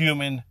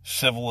human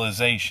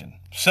civilization.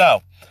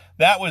 So,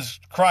 that was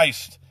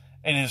Christ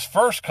in his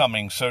first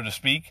coming, so to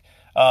speak,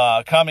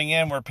 coming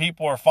in where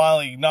people are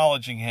finally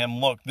acknowledging him.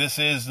 Look, this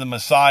is the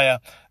Messiah.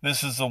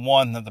 This is the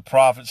one that the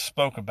prophets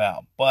spoke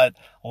about. But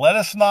let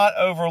us not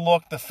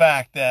overlook the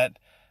fact that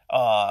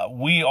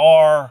we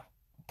are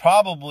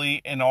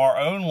probably in our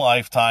own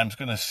lifetimes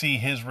going to see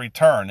his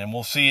return, and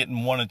we'll see it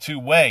in one of two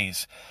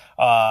ways.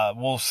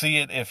 We'll see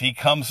it if he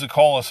comes to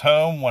call us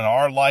home when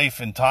our life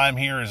and time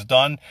here is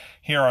done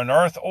here on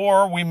earth,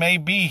 or we may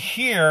be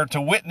here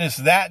to witness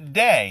that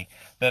day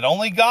that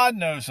only God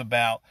knows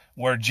about,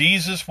 where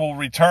Jesus will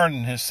return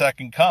in his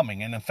second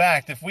coming. And in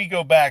fact, if we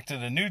go back to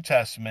the New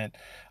Testament,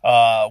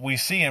 we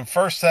see in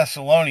 1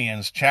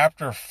 Thessalonians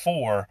chapter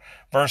 4,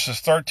 verses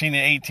 13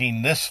 and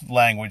 18, this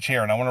language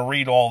here, and I want to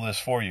read all this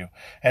for you.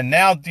 "And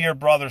now, dear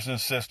brothers and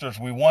sisters,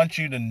 we want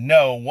you to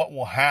know what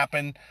will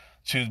happen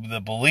to the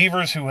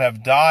believers who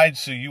have died,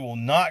 so you will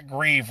not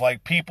grieve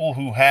like people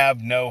who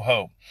have no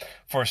hope.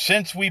 For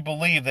since we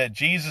believe that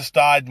Jesus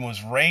died and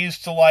was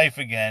raised to life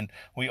again,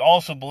 we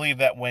also believe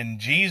that when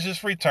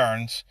Jesus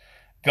returns,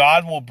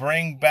 God will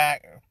bring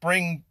back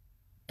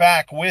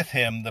with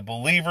him the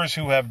believers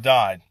who have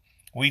died.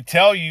 We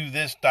tell you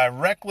this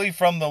directly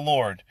from the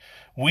Lord.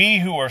 We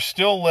who are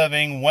still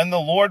living, when the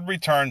Lord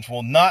returns,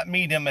 will not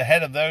meet him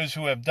ahead of those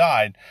who have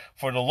died.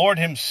 For the Lord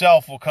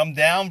himself will come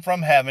down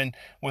from heaven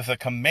with a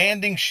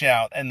commanding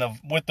shout, and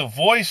with the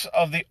voice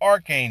of the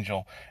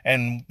archangel,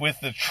 and with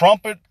the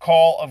trumpet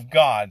call of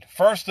God.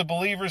 First the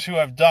believers who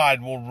have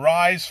died will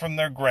rise from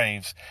their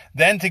graves.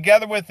 Then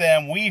together with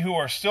them, we who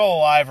are still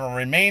alive and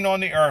remain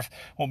on the earth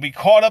will be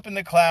caught up in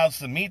the clouds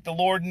to meet the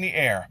Lord in the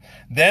air.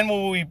 Then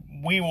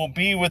we will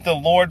be with the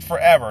Lord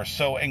forever.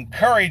 So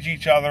encourage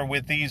each other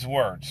with these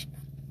words."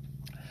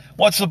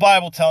 What's the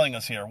Bible telling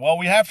us here? Well,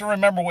 we have to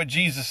remember what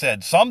Jesus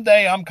said.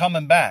 Someday I'm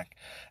coming back.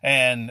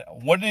 And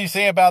what did he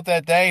say about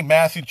that day?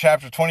 Matthew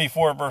chapter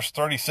 24, verse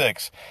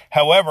 36.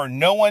 However,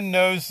 no one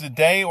knows the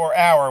day or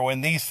hour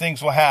when these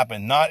things will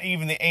happen, not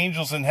even the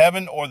angels in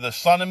heaven or the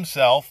Son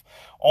himself.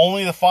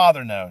 Only the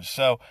Father knows.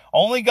 So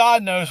only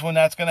God knows when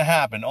that's going to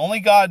happen. Only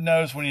God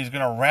knows when he's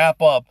going to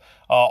wrap up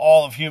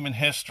all of human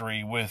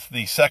history with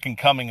the second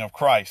coming of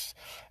Christ.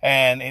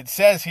 And it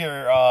says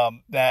here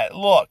that,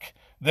 look,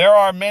 there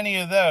are many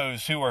of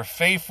those who are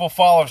faithful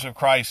followers of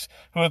Christ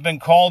who have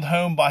been called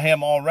home by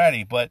him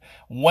already. But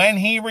when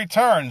he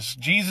returns,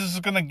 Jesus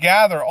is going to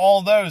gather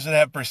all those that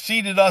have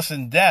preceded us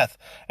in death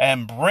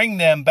and bring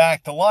them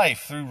back to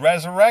life through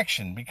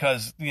resurrection.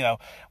 Because,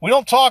 we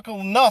don't talk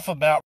enough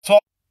about...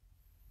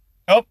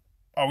 Oh,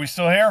 are we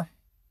still here?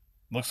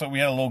 Looks like we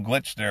had a little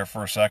glitch there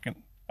for a second.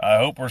 I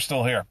hope we're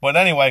still here. But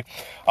anyway,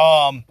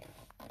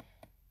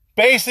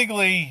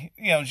 basically,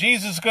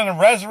 Jesus is going to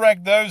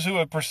resurrect those who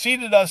have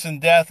preceded us in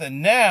death.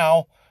 And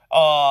now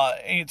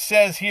it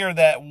says here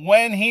that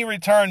when he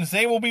returns,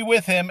 they will be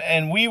with him,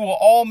 and we will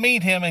all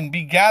meet him and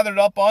be gathered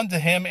up unto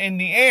him in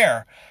the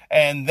air.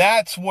 And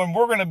that's when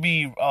we're going to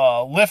be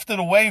lifted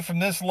away from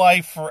this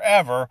life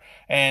forever,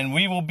 and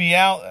we will be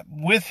out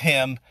with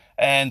him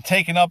and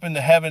taken up into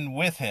heaven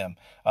with him.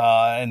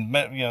 And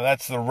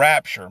that's the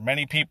rapture.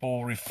 Many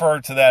people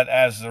refer to that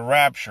as the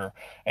rapture.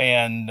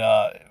 And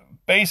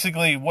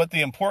basically what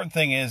the important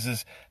thing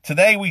is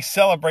today we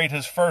celebrate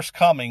his first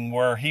coming,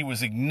 where he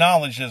was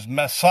acknowledged as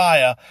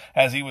Messiah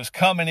as he was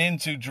coming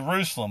into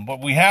Jerusalem.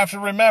 But we have to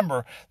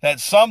remember that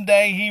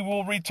someday he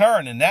will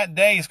return, and that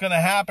day is going to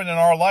happen in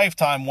our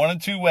lifetime one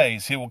of two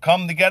ways. He will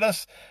come to get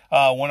us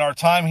when our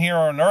time here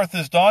on earth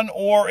is done,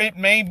 or it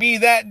may be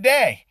that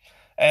day.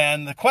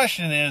 And the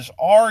question is,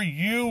 are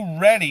you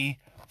ready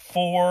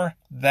for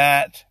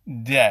that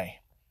day?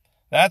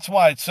 That's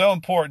why it's so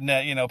important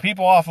that,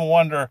 people often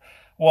wonder,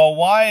 well,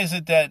 why is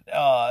it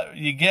that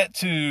you get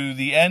to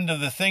the end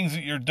of the things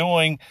that you're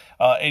doing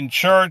in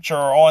church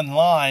or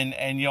online,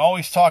 and you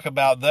always talk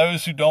about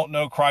those who don't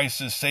know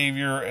Christ as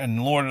Savior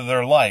and Lord of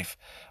their life?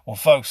 Well,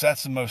 folks,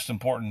 that's the most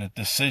important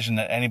decision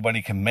that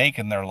anybody can make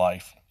in their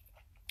life.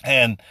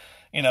 And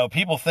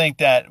people think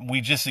that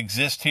we just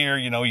exist here.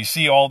 You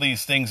see all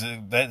these things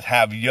that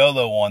have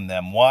YOLO on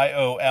them,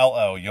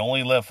 YOLO. You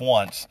only live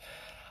once.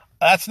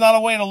 That's not a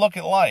way to look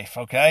at life,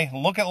 okay?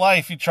 Look at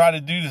life. You try to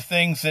do the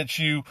things that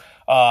you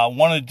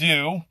want to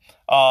do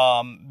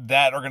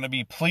that are going to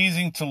be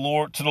pleasing to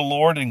the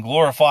Lord and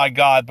glorify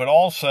God, but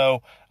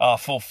also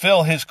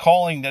fulfill his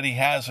calling that he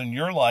has in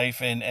your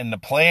life and the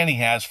plan he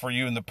has for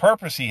you and the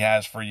purpose he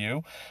has for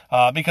you.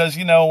 Because,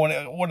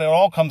 what it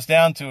all comes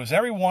down to is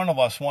every one of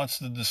us wants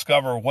to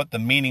discover what the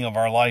meaning of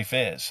our life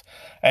is.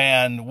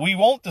 And we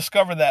won't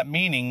discover that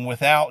meaning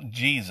without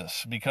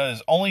Jesus,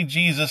 because only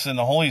Jesus and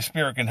the Holy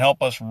Spirit can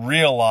help us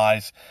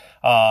realize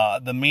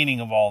the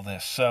meaning of all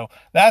this. So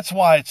that's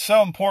why it's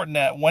so important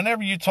that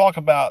whenever you talk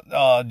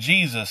about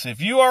Jesus, if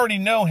you already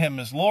know him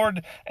as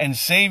Lord and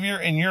Savior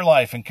in your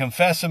life and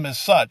confess him as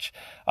such,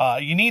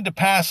 you need to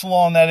pass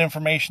along that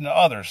information to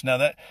others. Now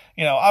that,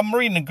 I'm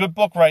reading a good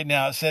book right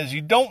now. It says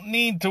you don't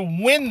need to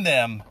win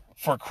them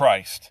for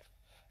Christ.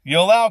 You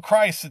allow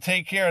Christ to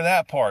take care of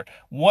that part.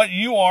 What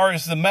you are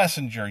is the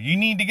messenger. You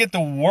need to get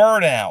the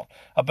word out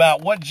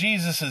about what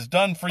Jesus has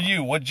done for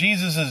you, what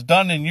Jesus has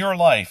done in your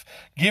life.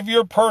 Give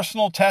your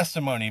personal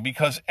testimony,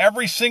 because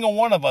every single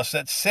one of us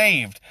that's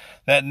saved,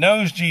 that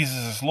knows Jesus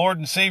as Lord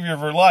and Savior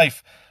of her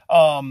life,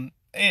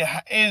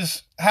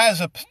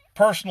 has a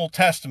personal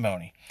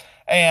testimony.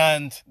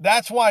 And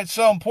that's why it's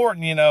so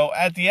important,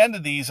 at the end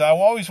of these, I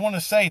always want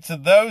to say to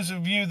those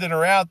of you that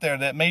are out there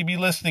that may be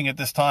listening at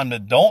this time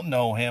that don't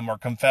know him or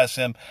confess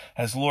him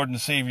as Lord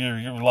and Savior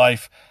of your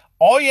life,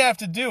 all you have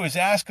to do is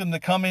ask him to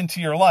come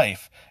into your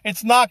life.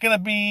 It's not going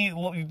to be,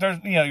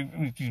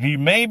 you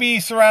may be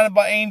surrounded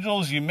by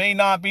angels. You may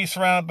not be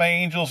surrounded by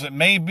angels. It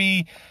may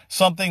be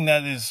something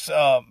that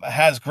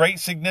has great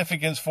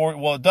significance for it.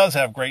 Well, it does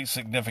have great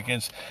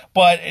significance,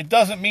 but it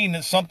doesn't mean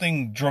that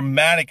something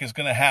dramatic is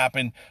going to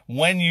happen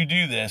when you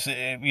do this.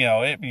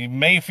 You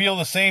may feel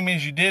the same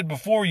as you did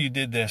before you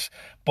did this,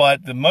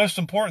 but the most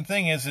important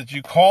thing is that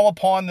you call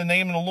upon the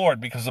name of the Lord,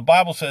 because the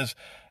Bible says,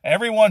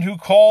 everyone who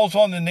calls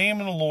on the name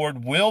of the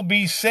Lord will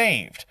be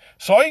saved.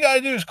 So all you got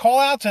to do is call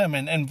out to him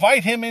and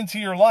invite him into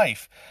your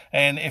life.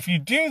 And if you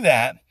do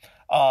that,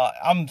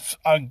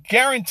 I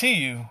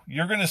guarantee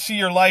you're going to see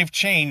your life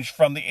change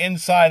from the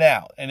inside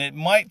out. And it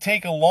might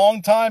take a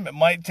long time. It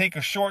might take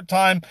a short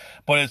time,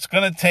 but it's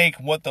going to take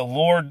what the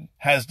Lord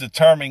has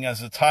determined as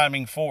the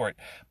timing for it.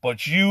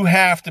 But you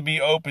have to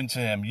be open to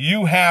him.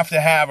 You have to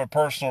have a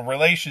personal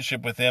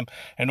relationship with him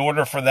in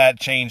order for that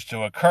change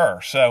to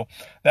occur. So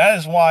that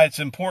is why it's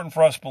important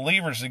for us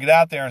believers to get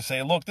out there and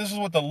say, look, this is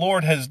what the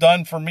Lord has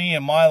done for me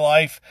in my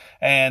life,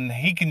 and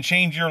he can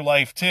change your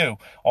life too.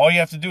 All you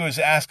have to do is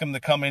ask him to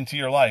come into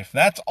your life.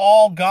 That's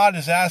all God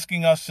is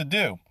asking us to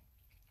do.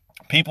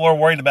 People are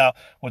worried about,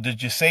 well,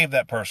 did you save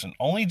that person?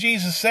 Only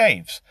Jesus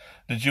saves.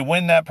 Did you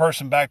win that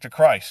person back to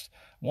Christ?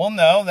 Well,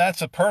 no,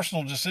 that's a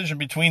personal decision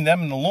between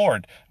them and the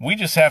Lord. We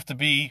just have to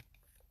be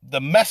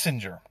the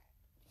messenger.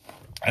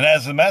 And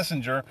as the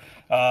messenger,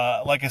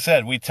 like I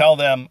said, we tell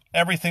them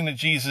everything that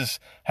Jesus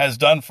has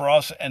done for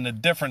us and the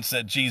difference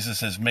that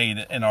Jesus has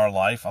made in our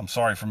life. I'm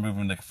sorry for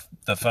moving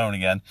the phone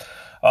again.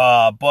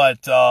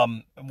 But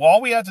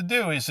all we have to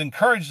do is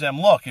encourage them.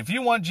 Look, if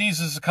you want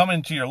Jesus to come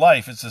into your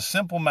life, it's a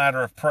simple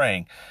matter of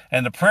praying.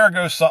 And the prayer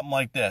goes something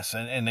like this.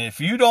 And if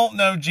you don't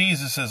know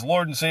Jesus as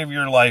Lord and Savior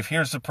of your life,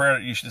 here's the prayer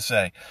that you should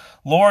say.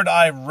 Lord,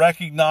 I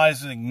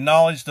recognize and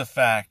acknowledge the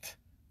fact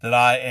that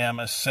I am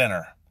a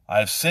sinner.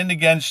 I've sinned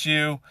against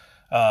you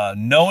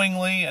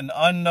knowingly and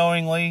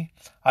unknowingly.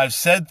 I've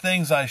said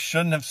things I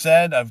shouldn't have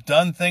said. I've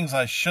done things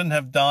I shouldn't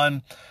have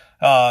done.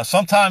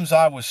 Sometimes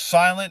I was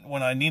silent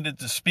when I needed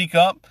to speak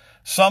up.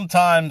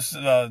 Sometimes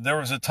there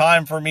was a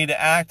time for me to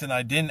act and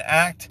I didn't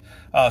act.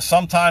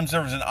 Sometimes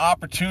there was an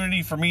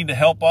opportunity for me to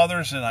help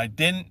others and I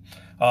didn't.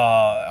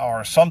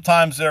 Or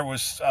sometimes there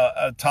was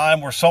a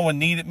time where someone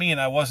needed me and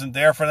I wasn't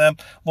there for them.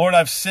 Lord,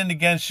 I've sinned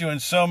against you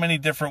in so many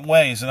different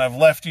ways and I've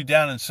left you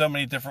down in so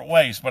many different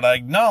ways. But I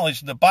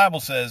acknowledge the Bible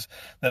says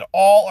that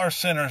all are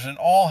sinners and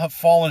all have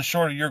fallen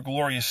short of your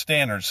glorious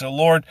standards. So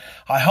Lord,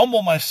 I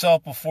humble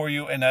myself before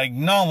you and I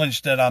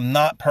acknowledge that I'm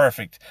not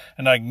perfect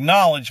and I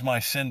acknowledge my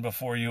sin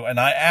before you. And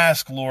I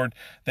ask, Lord,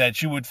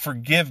 that you would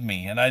forgive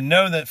me. And I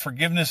know that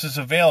forgiveness is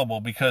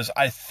available because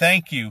I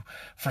thank you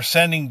for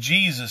sending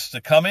Jesus to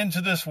come into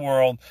this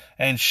world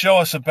and show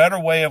us a better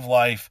way of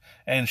life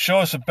and show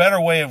us a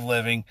better way of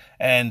living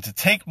and to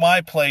take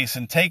my place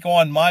and take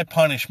on my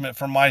punishment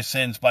for my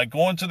sins by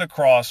going to the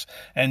cross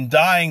and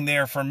dying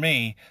there for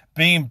me,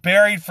 being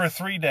buried for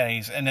 3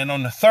 days, and then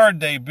on the third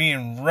day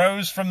being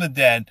rose from the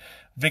dead,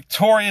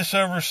 victorious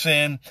over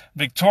sin,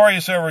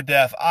 victorious over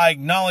death. I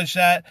acknowledge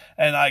that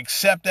and I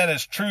accept that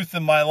as truth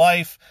in my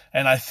life.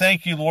 And I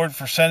thank you, Lord,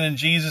 for sending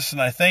Jesus.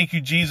 And I thank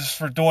you, Jesus,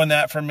 for doing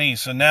that for me.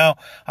 So now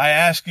I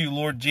ask you,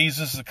 Lord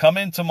Jesus, to come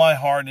into my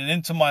heart and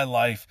into my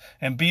life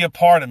and be a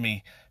part of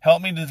me.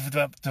 Help me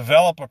to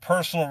develop a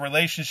personal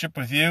relationship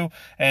with you.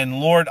 And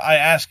Lord, I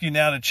ask you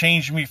now to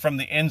change me from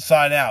the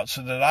inside out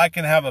so that I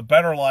can have a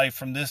better life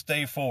from this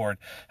day forward.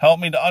 Help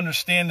me to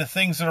understand the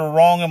things that are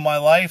wrong in my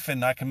life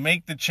and I can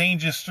make the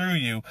changes through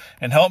you,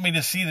 and help me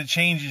to see the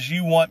changes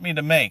you want me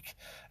to make.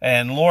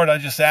 And Lord, I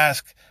just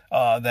ask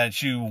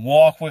that you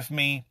walk with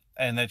me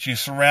and that you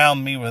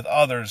surround me with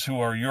others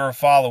who are your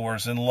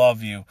followers and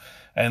love you.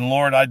 And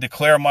Lord, I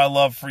declare my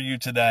love for you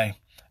today.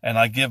 And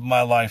I give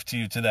my life to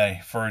you today,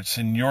 for it's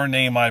in your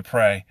name I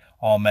pray.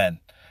 Amen.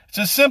 It's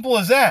as simple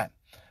as that.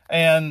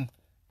 And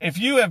if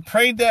you have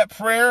prayed that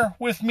prayer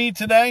with me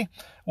today,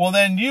 well,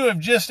 then you have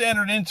just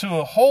entered into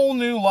a whole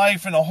new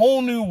life and a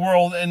whole new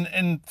world.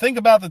 And think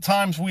about the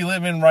times we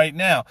live in right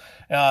now.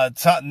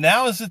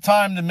 Now is the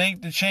time to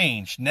make the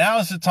change. Now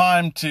is the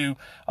time to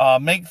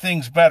make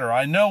things better.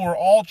 I know we're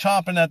all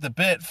chomping at the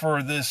bit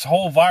for this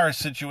whole virus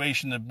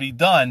situation to be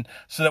done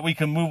so that we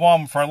can move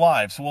on with our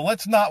lives. Well,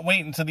 let's not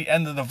wait until the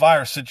end of the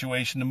virus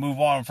situation to move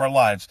on with our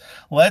lives.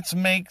 Let's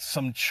make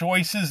some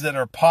choices that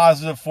are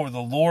positive for the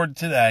Lord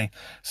today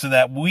so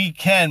that we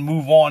can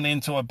move on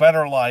into a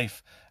better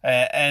life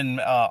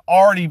and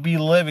already be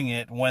living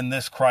it when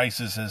this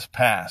crisis has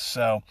passed.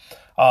 So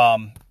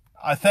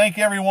I thank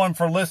everyone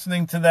for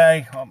listening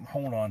today.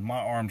 Hold on, my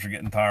arms are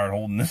getting tired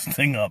holding this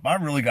thing up. I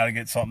really got to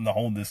get something to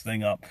hold this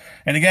thing up.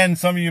 And again,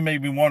 some of you may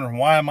be wondering,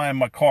 why am I in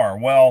my car?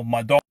 Well,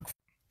 my dog...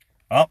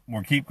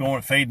 we'll keep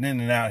going, fading in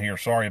and out here.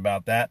 Sorry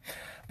about that.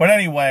 But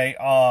anyway,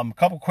 a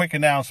couple quick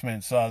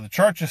announcements. The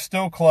church is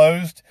still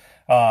closed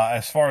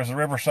as far as the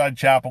Riverside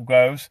Chapel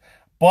goes.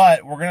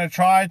 But we're going to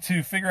try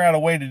to figure out a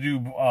way to do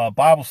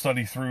Bible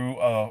study through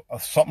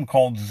something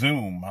called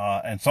Zoom.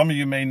 And some of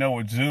you may know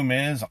what Zoom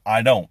is.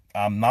 I don't.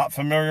 I'm not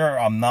familiar.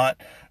 I'm not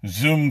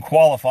Zoom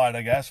qualified,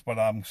 I guess, but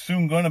I'm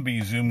soon going to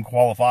be Zoom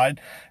qualified.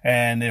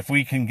 And if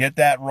we can get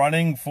that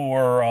running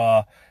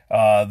for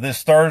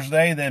this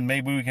Thursday, then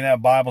maybe we can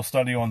have Bible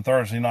study on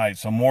Thursday night.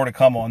 So more to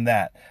come on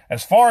that.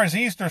 As far as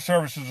Easter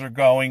services are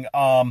going,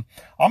 I'm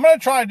going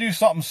to try to do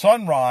something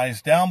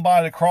sunrise down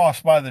by the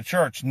cross by the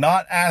church,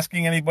 not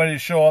asking anybody to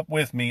show up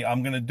with me.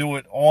 I'm going to do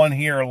it on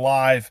here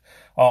live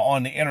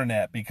on the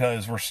internet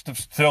because we're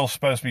still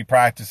supposed to be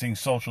practicing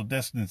social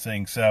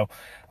distancing. So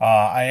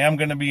I am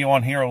going to be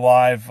on here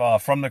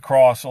live from the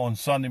cross on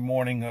Sunday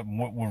morning.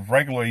 What would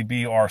regularly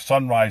be our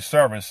sunrise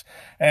service.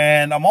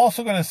 And I'm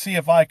also going to see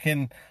if I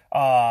can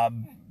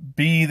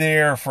be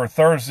there for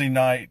Thursday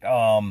night.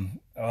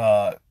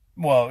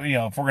 Well, you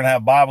know, if we're going to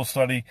have Bible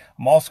study,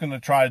 I'm also going to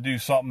try to do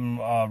something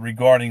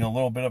regarding a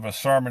little bit of a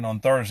sermon on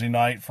Thursday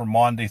night for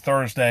Maundy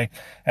Thursday,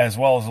 as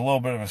well as a little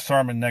bit of a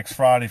sermon next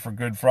Friday for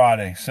Good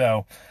Friday.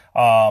 So,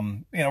 you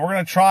know, we're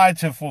going to try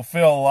to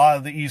fulfill a lot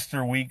of the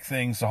Easter week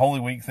things, the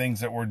Holy Week things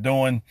that we're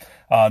doing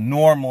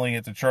normally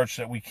at the church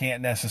that we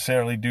can't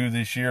necessarily do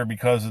this year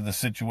because of the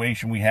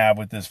situation we have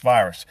with this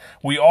virus.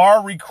 We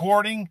are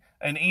recording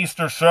an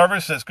Easter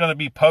service that's going to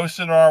be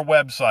posted on our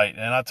website.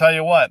 And I'll tell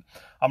you what,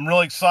 I'm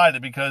really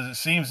excited because it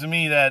seems to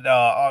me that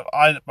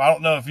I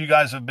don't know if you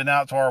guys have been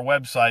out to our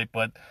website,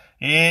 but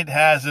it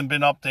hasn't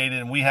been updated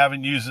and we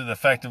haven't used it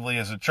effectively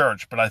as a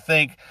church. But I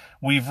think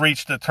we've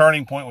reached a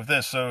turning point with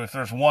this. So if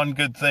there's one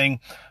good thing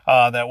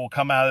that will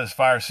come out of this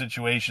fire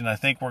situation, I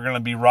think we're going to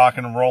be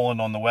rocking and rolling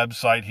on the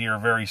website here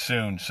very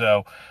soon.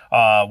 So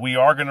we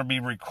are going to be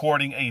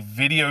recording a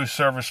video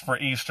service for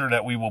Easter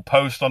that we will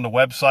post on the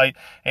website,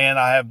 and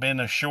I have been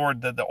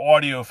assured that the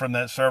audio from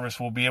that service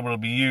will be able to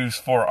be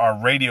used for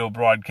our radio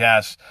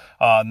broadcast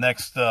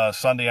next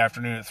Sunday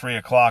afternoon at 3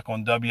 o'clock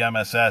on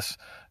WMSS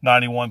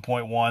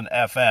 91.1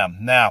 FM.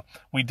 Now,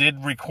 we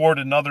did record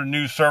another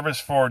news service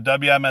for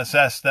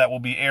WMSS that will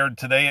be aired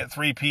today at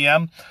 3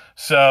 p.m.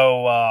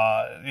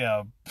 So,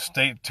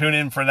 tune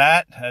in for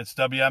that. It's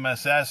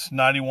WMSS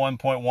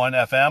 91.1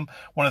 FM. I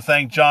want to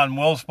thank John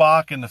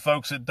Wilsbach and the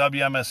folks at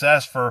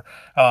WMSS for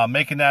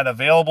making that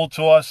available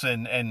to us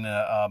and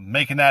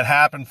making that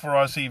happen for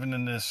us even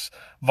in this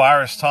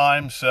virus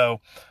time. So,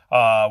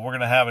 we're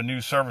going to have a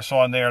new service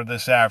on there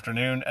this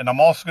afternoon. And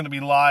I'm also going to be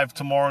live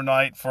tomorrow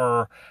night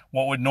for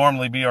what would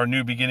normally be our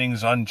New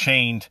Beginnings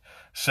Unchained.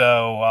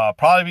 So,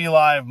 probably be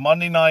live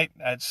Monday night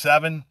at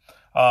 7.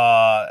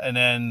 And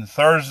then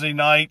Thursday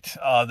night,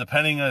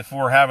 depending if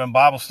we're having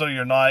Bible study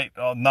or not,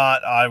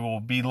 I will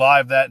be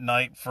live that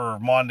night for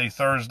Monday,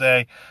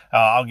 Thursday.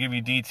 I'll give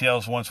you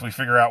details once we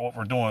figure out what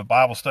we're doing with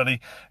Bible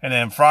study. And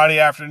then Friday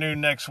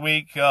afternoon next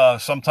week,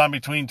 sometime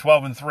between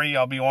 12 and 3,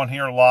 I'll be on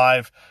here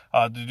live,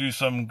 to do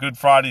some Good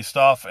Friday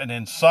stuff. And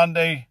then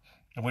Sunday,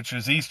 which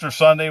is Easter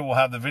Sunday, we'll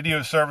have the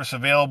video service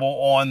available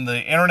on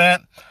the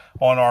internet,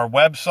 on our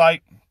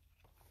website.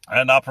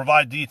 And I'll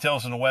provide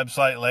details on the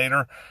website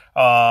later.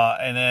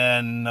 And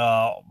then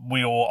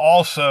we will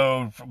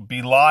also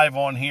be live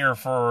on here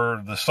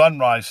for the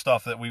sunrise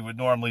stuff that we would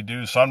normally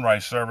do,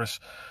 sunrise service.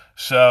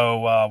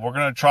 So we're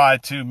going to try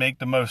to make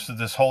the most of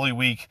this Holy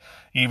Week,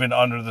 even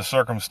under the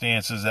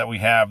circumstances that we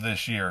have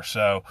this year.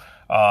 So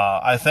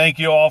I thank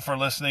you all for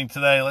listening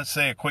today. Let's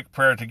say a quick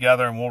prayer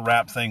together and we'll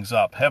wrap things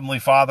up. Heavenly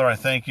Father, I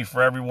thank you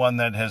for everyone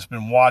that has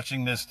been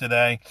watching this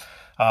today.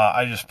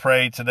 I just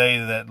pray today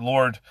that,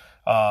 Lord,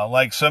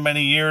 like so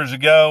many years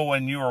ago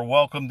when you were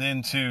welcomed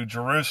into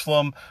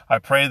Jerusalem, I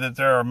pray that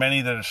there are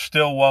many that are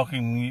still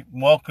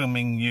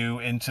welcoming you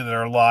into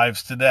their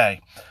lives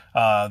today.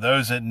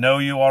 Those that know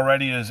you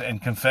already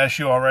and confess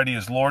you already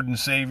as Lord and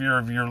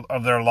Savior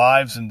of their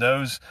lives, and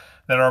those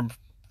that are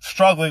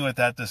struggling with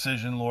that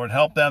decision, Lord,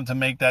 help them to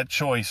make that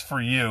choice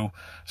for you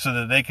so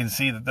that they can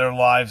see that their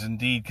lives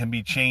indeed can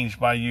be changed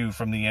by you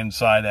from the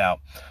inside out.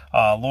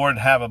 Lord,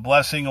 have a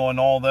blessing on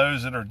all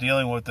those that are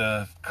dealing with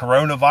the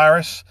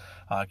coronavirus.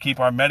 Keep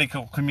our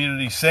medical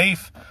community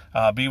safe.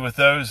 Be with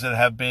those that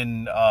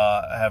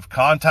have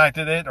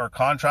contacted it or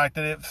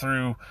contracted it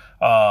through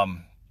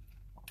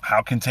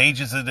how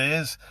contagious it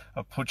is.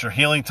 Put your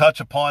healing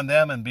touch upon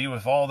them, and be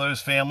with all those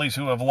families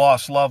who have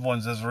lost loved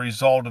ones as a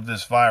result of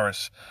this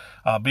virus.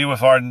 Be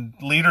with our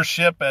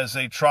leadership as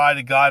they try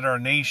to guide our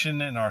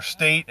nation and our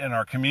state and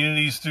our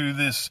communities through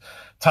this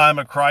time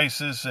of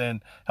crisis,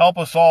 and help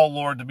us all,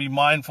 Lord, to be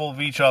mindful of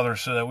each other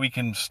so that we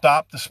can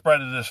stop the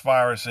spread of this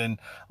virus and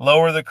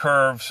lower the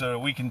curve so that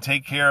we can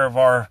take care of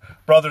our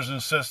brothers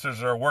and sisters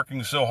that are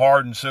working so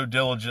hard and so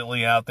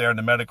diligently out there in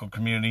the medical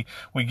community.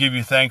 We give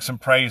you thanks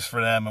and praise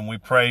for them, and we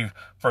pray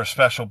for a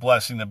special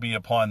blessing to be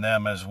upon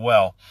them as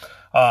well.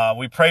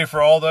 We pray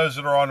for all those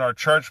that are on our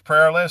church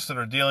prayer list that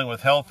are dealing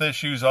with health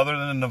issues other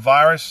than the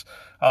virus,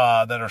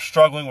 that are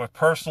struggling with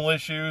personal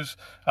issues,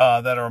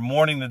 that are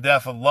mourning the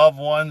death of loved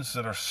ones,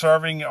 that are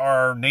serving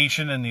our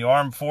nation in the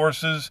armed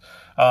forces,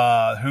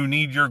 who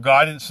need your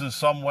guidance in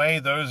some way,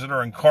 those that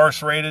are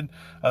incarcerated,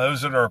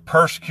 those that are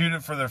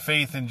persecuted for their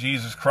faith in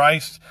Jesus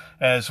Christ,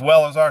 as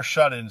well as our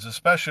shut-ins,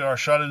 especially our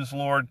shut-ins,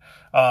 Lord,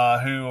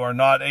 who are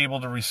not able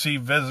to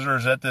receive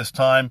visitors at this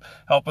time.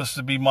 Help us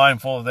to be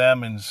mindful of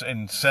them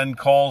and send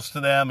calls to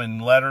them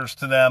and letters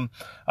to them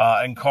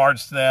and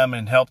cards to them,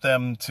 and help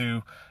them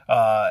to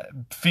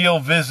feel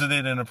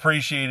visited and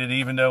appreciated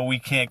even though we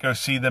can't go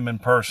see them in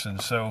person.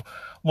 So,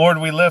 Lord,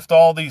 we lift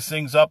all these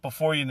things up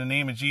before you in the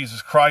name of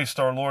Jesus Christ,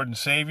 our Lord and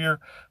Savior,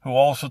 who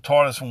also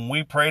taught us when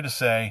we pray to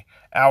say,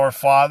 Our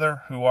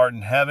Father, who art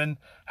in heaven,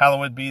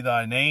 hallowed be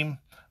thy name.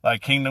 Thy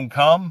kingdom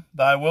come,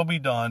 thy will be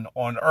done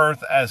on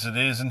earth as it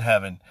is in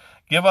heaven.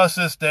 Give us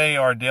this day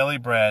our daily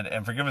bread,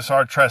 and forgive us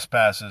our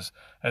trespasses,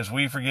 as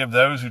we forgive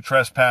those who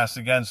trespass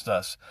against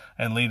us.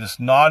 And lead us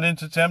not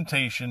into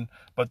temptation,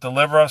 but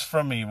deliver us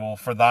from evil.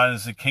 For thine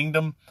is the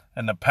kingdom,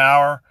 and the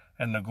power,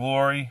 and the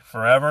glory,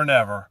 forever and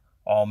ever.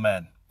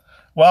 Amen.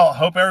 Well, I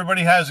hope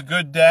everybody has a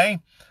good day.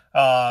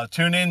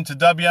 Tune in to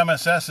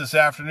WMSS this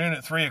afternoon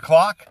at 3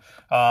 o'clock.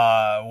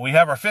 We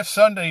have our Fifth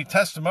Sunday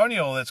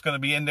testimonial that's going to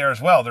be in there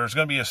as well. There's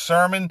going to be a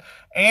sermon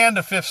and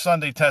a Fifth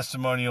Sunday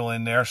testimonial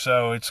in there.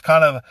 So it's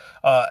kind of,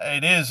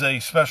 it is a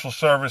special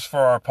service for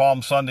our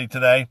Palm Sunday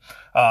today.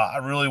 I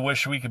really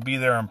wish we could be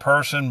there in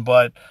person,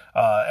 but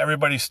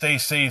everybody stay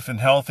safe and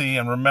healthy.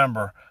 And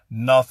remember,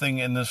 nothing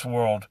in this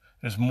world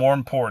is more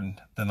important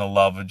than the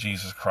love of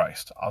Jesus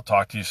Christ. I'll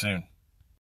talk to you soon.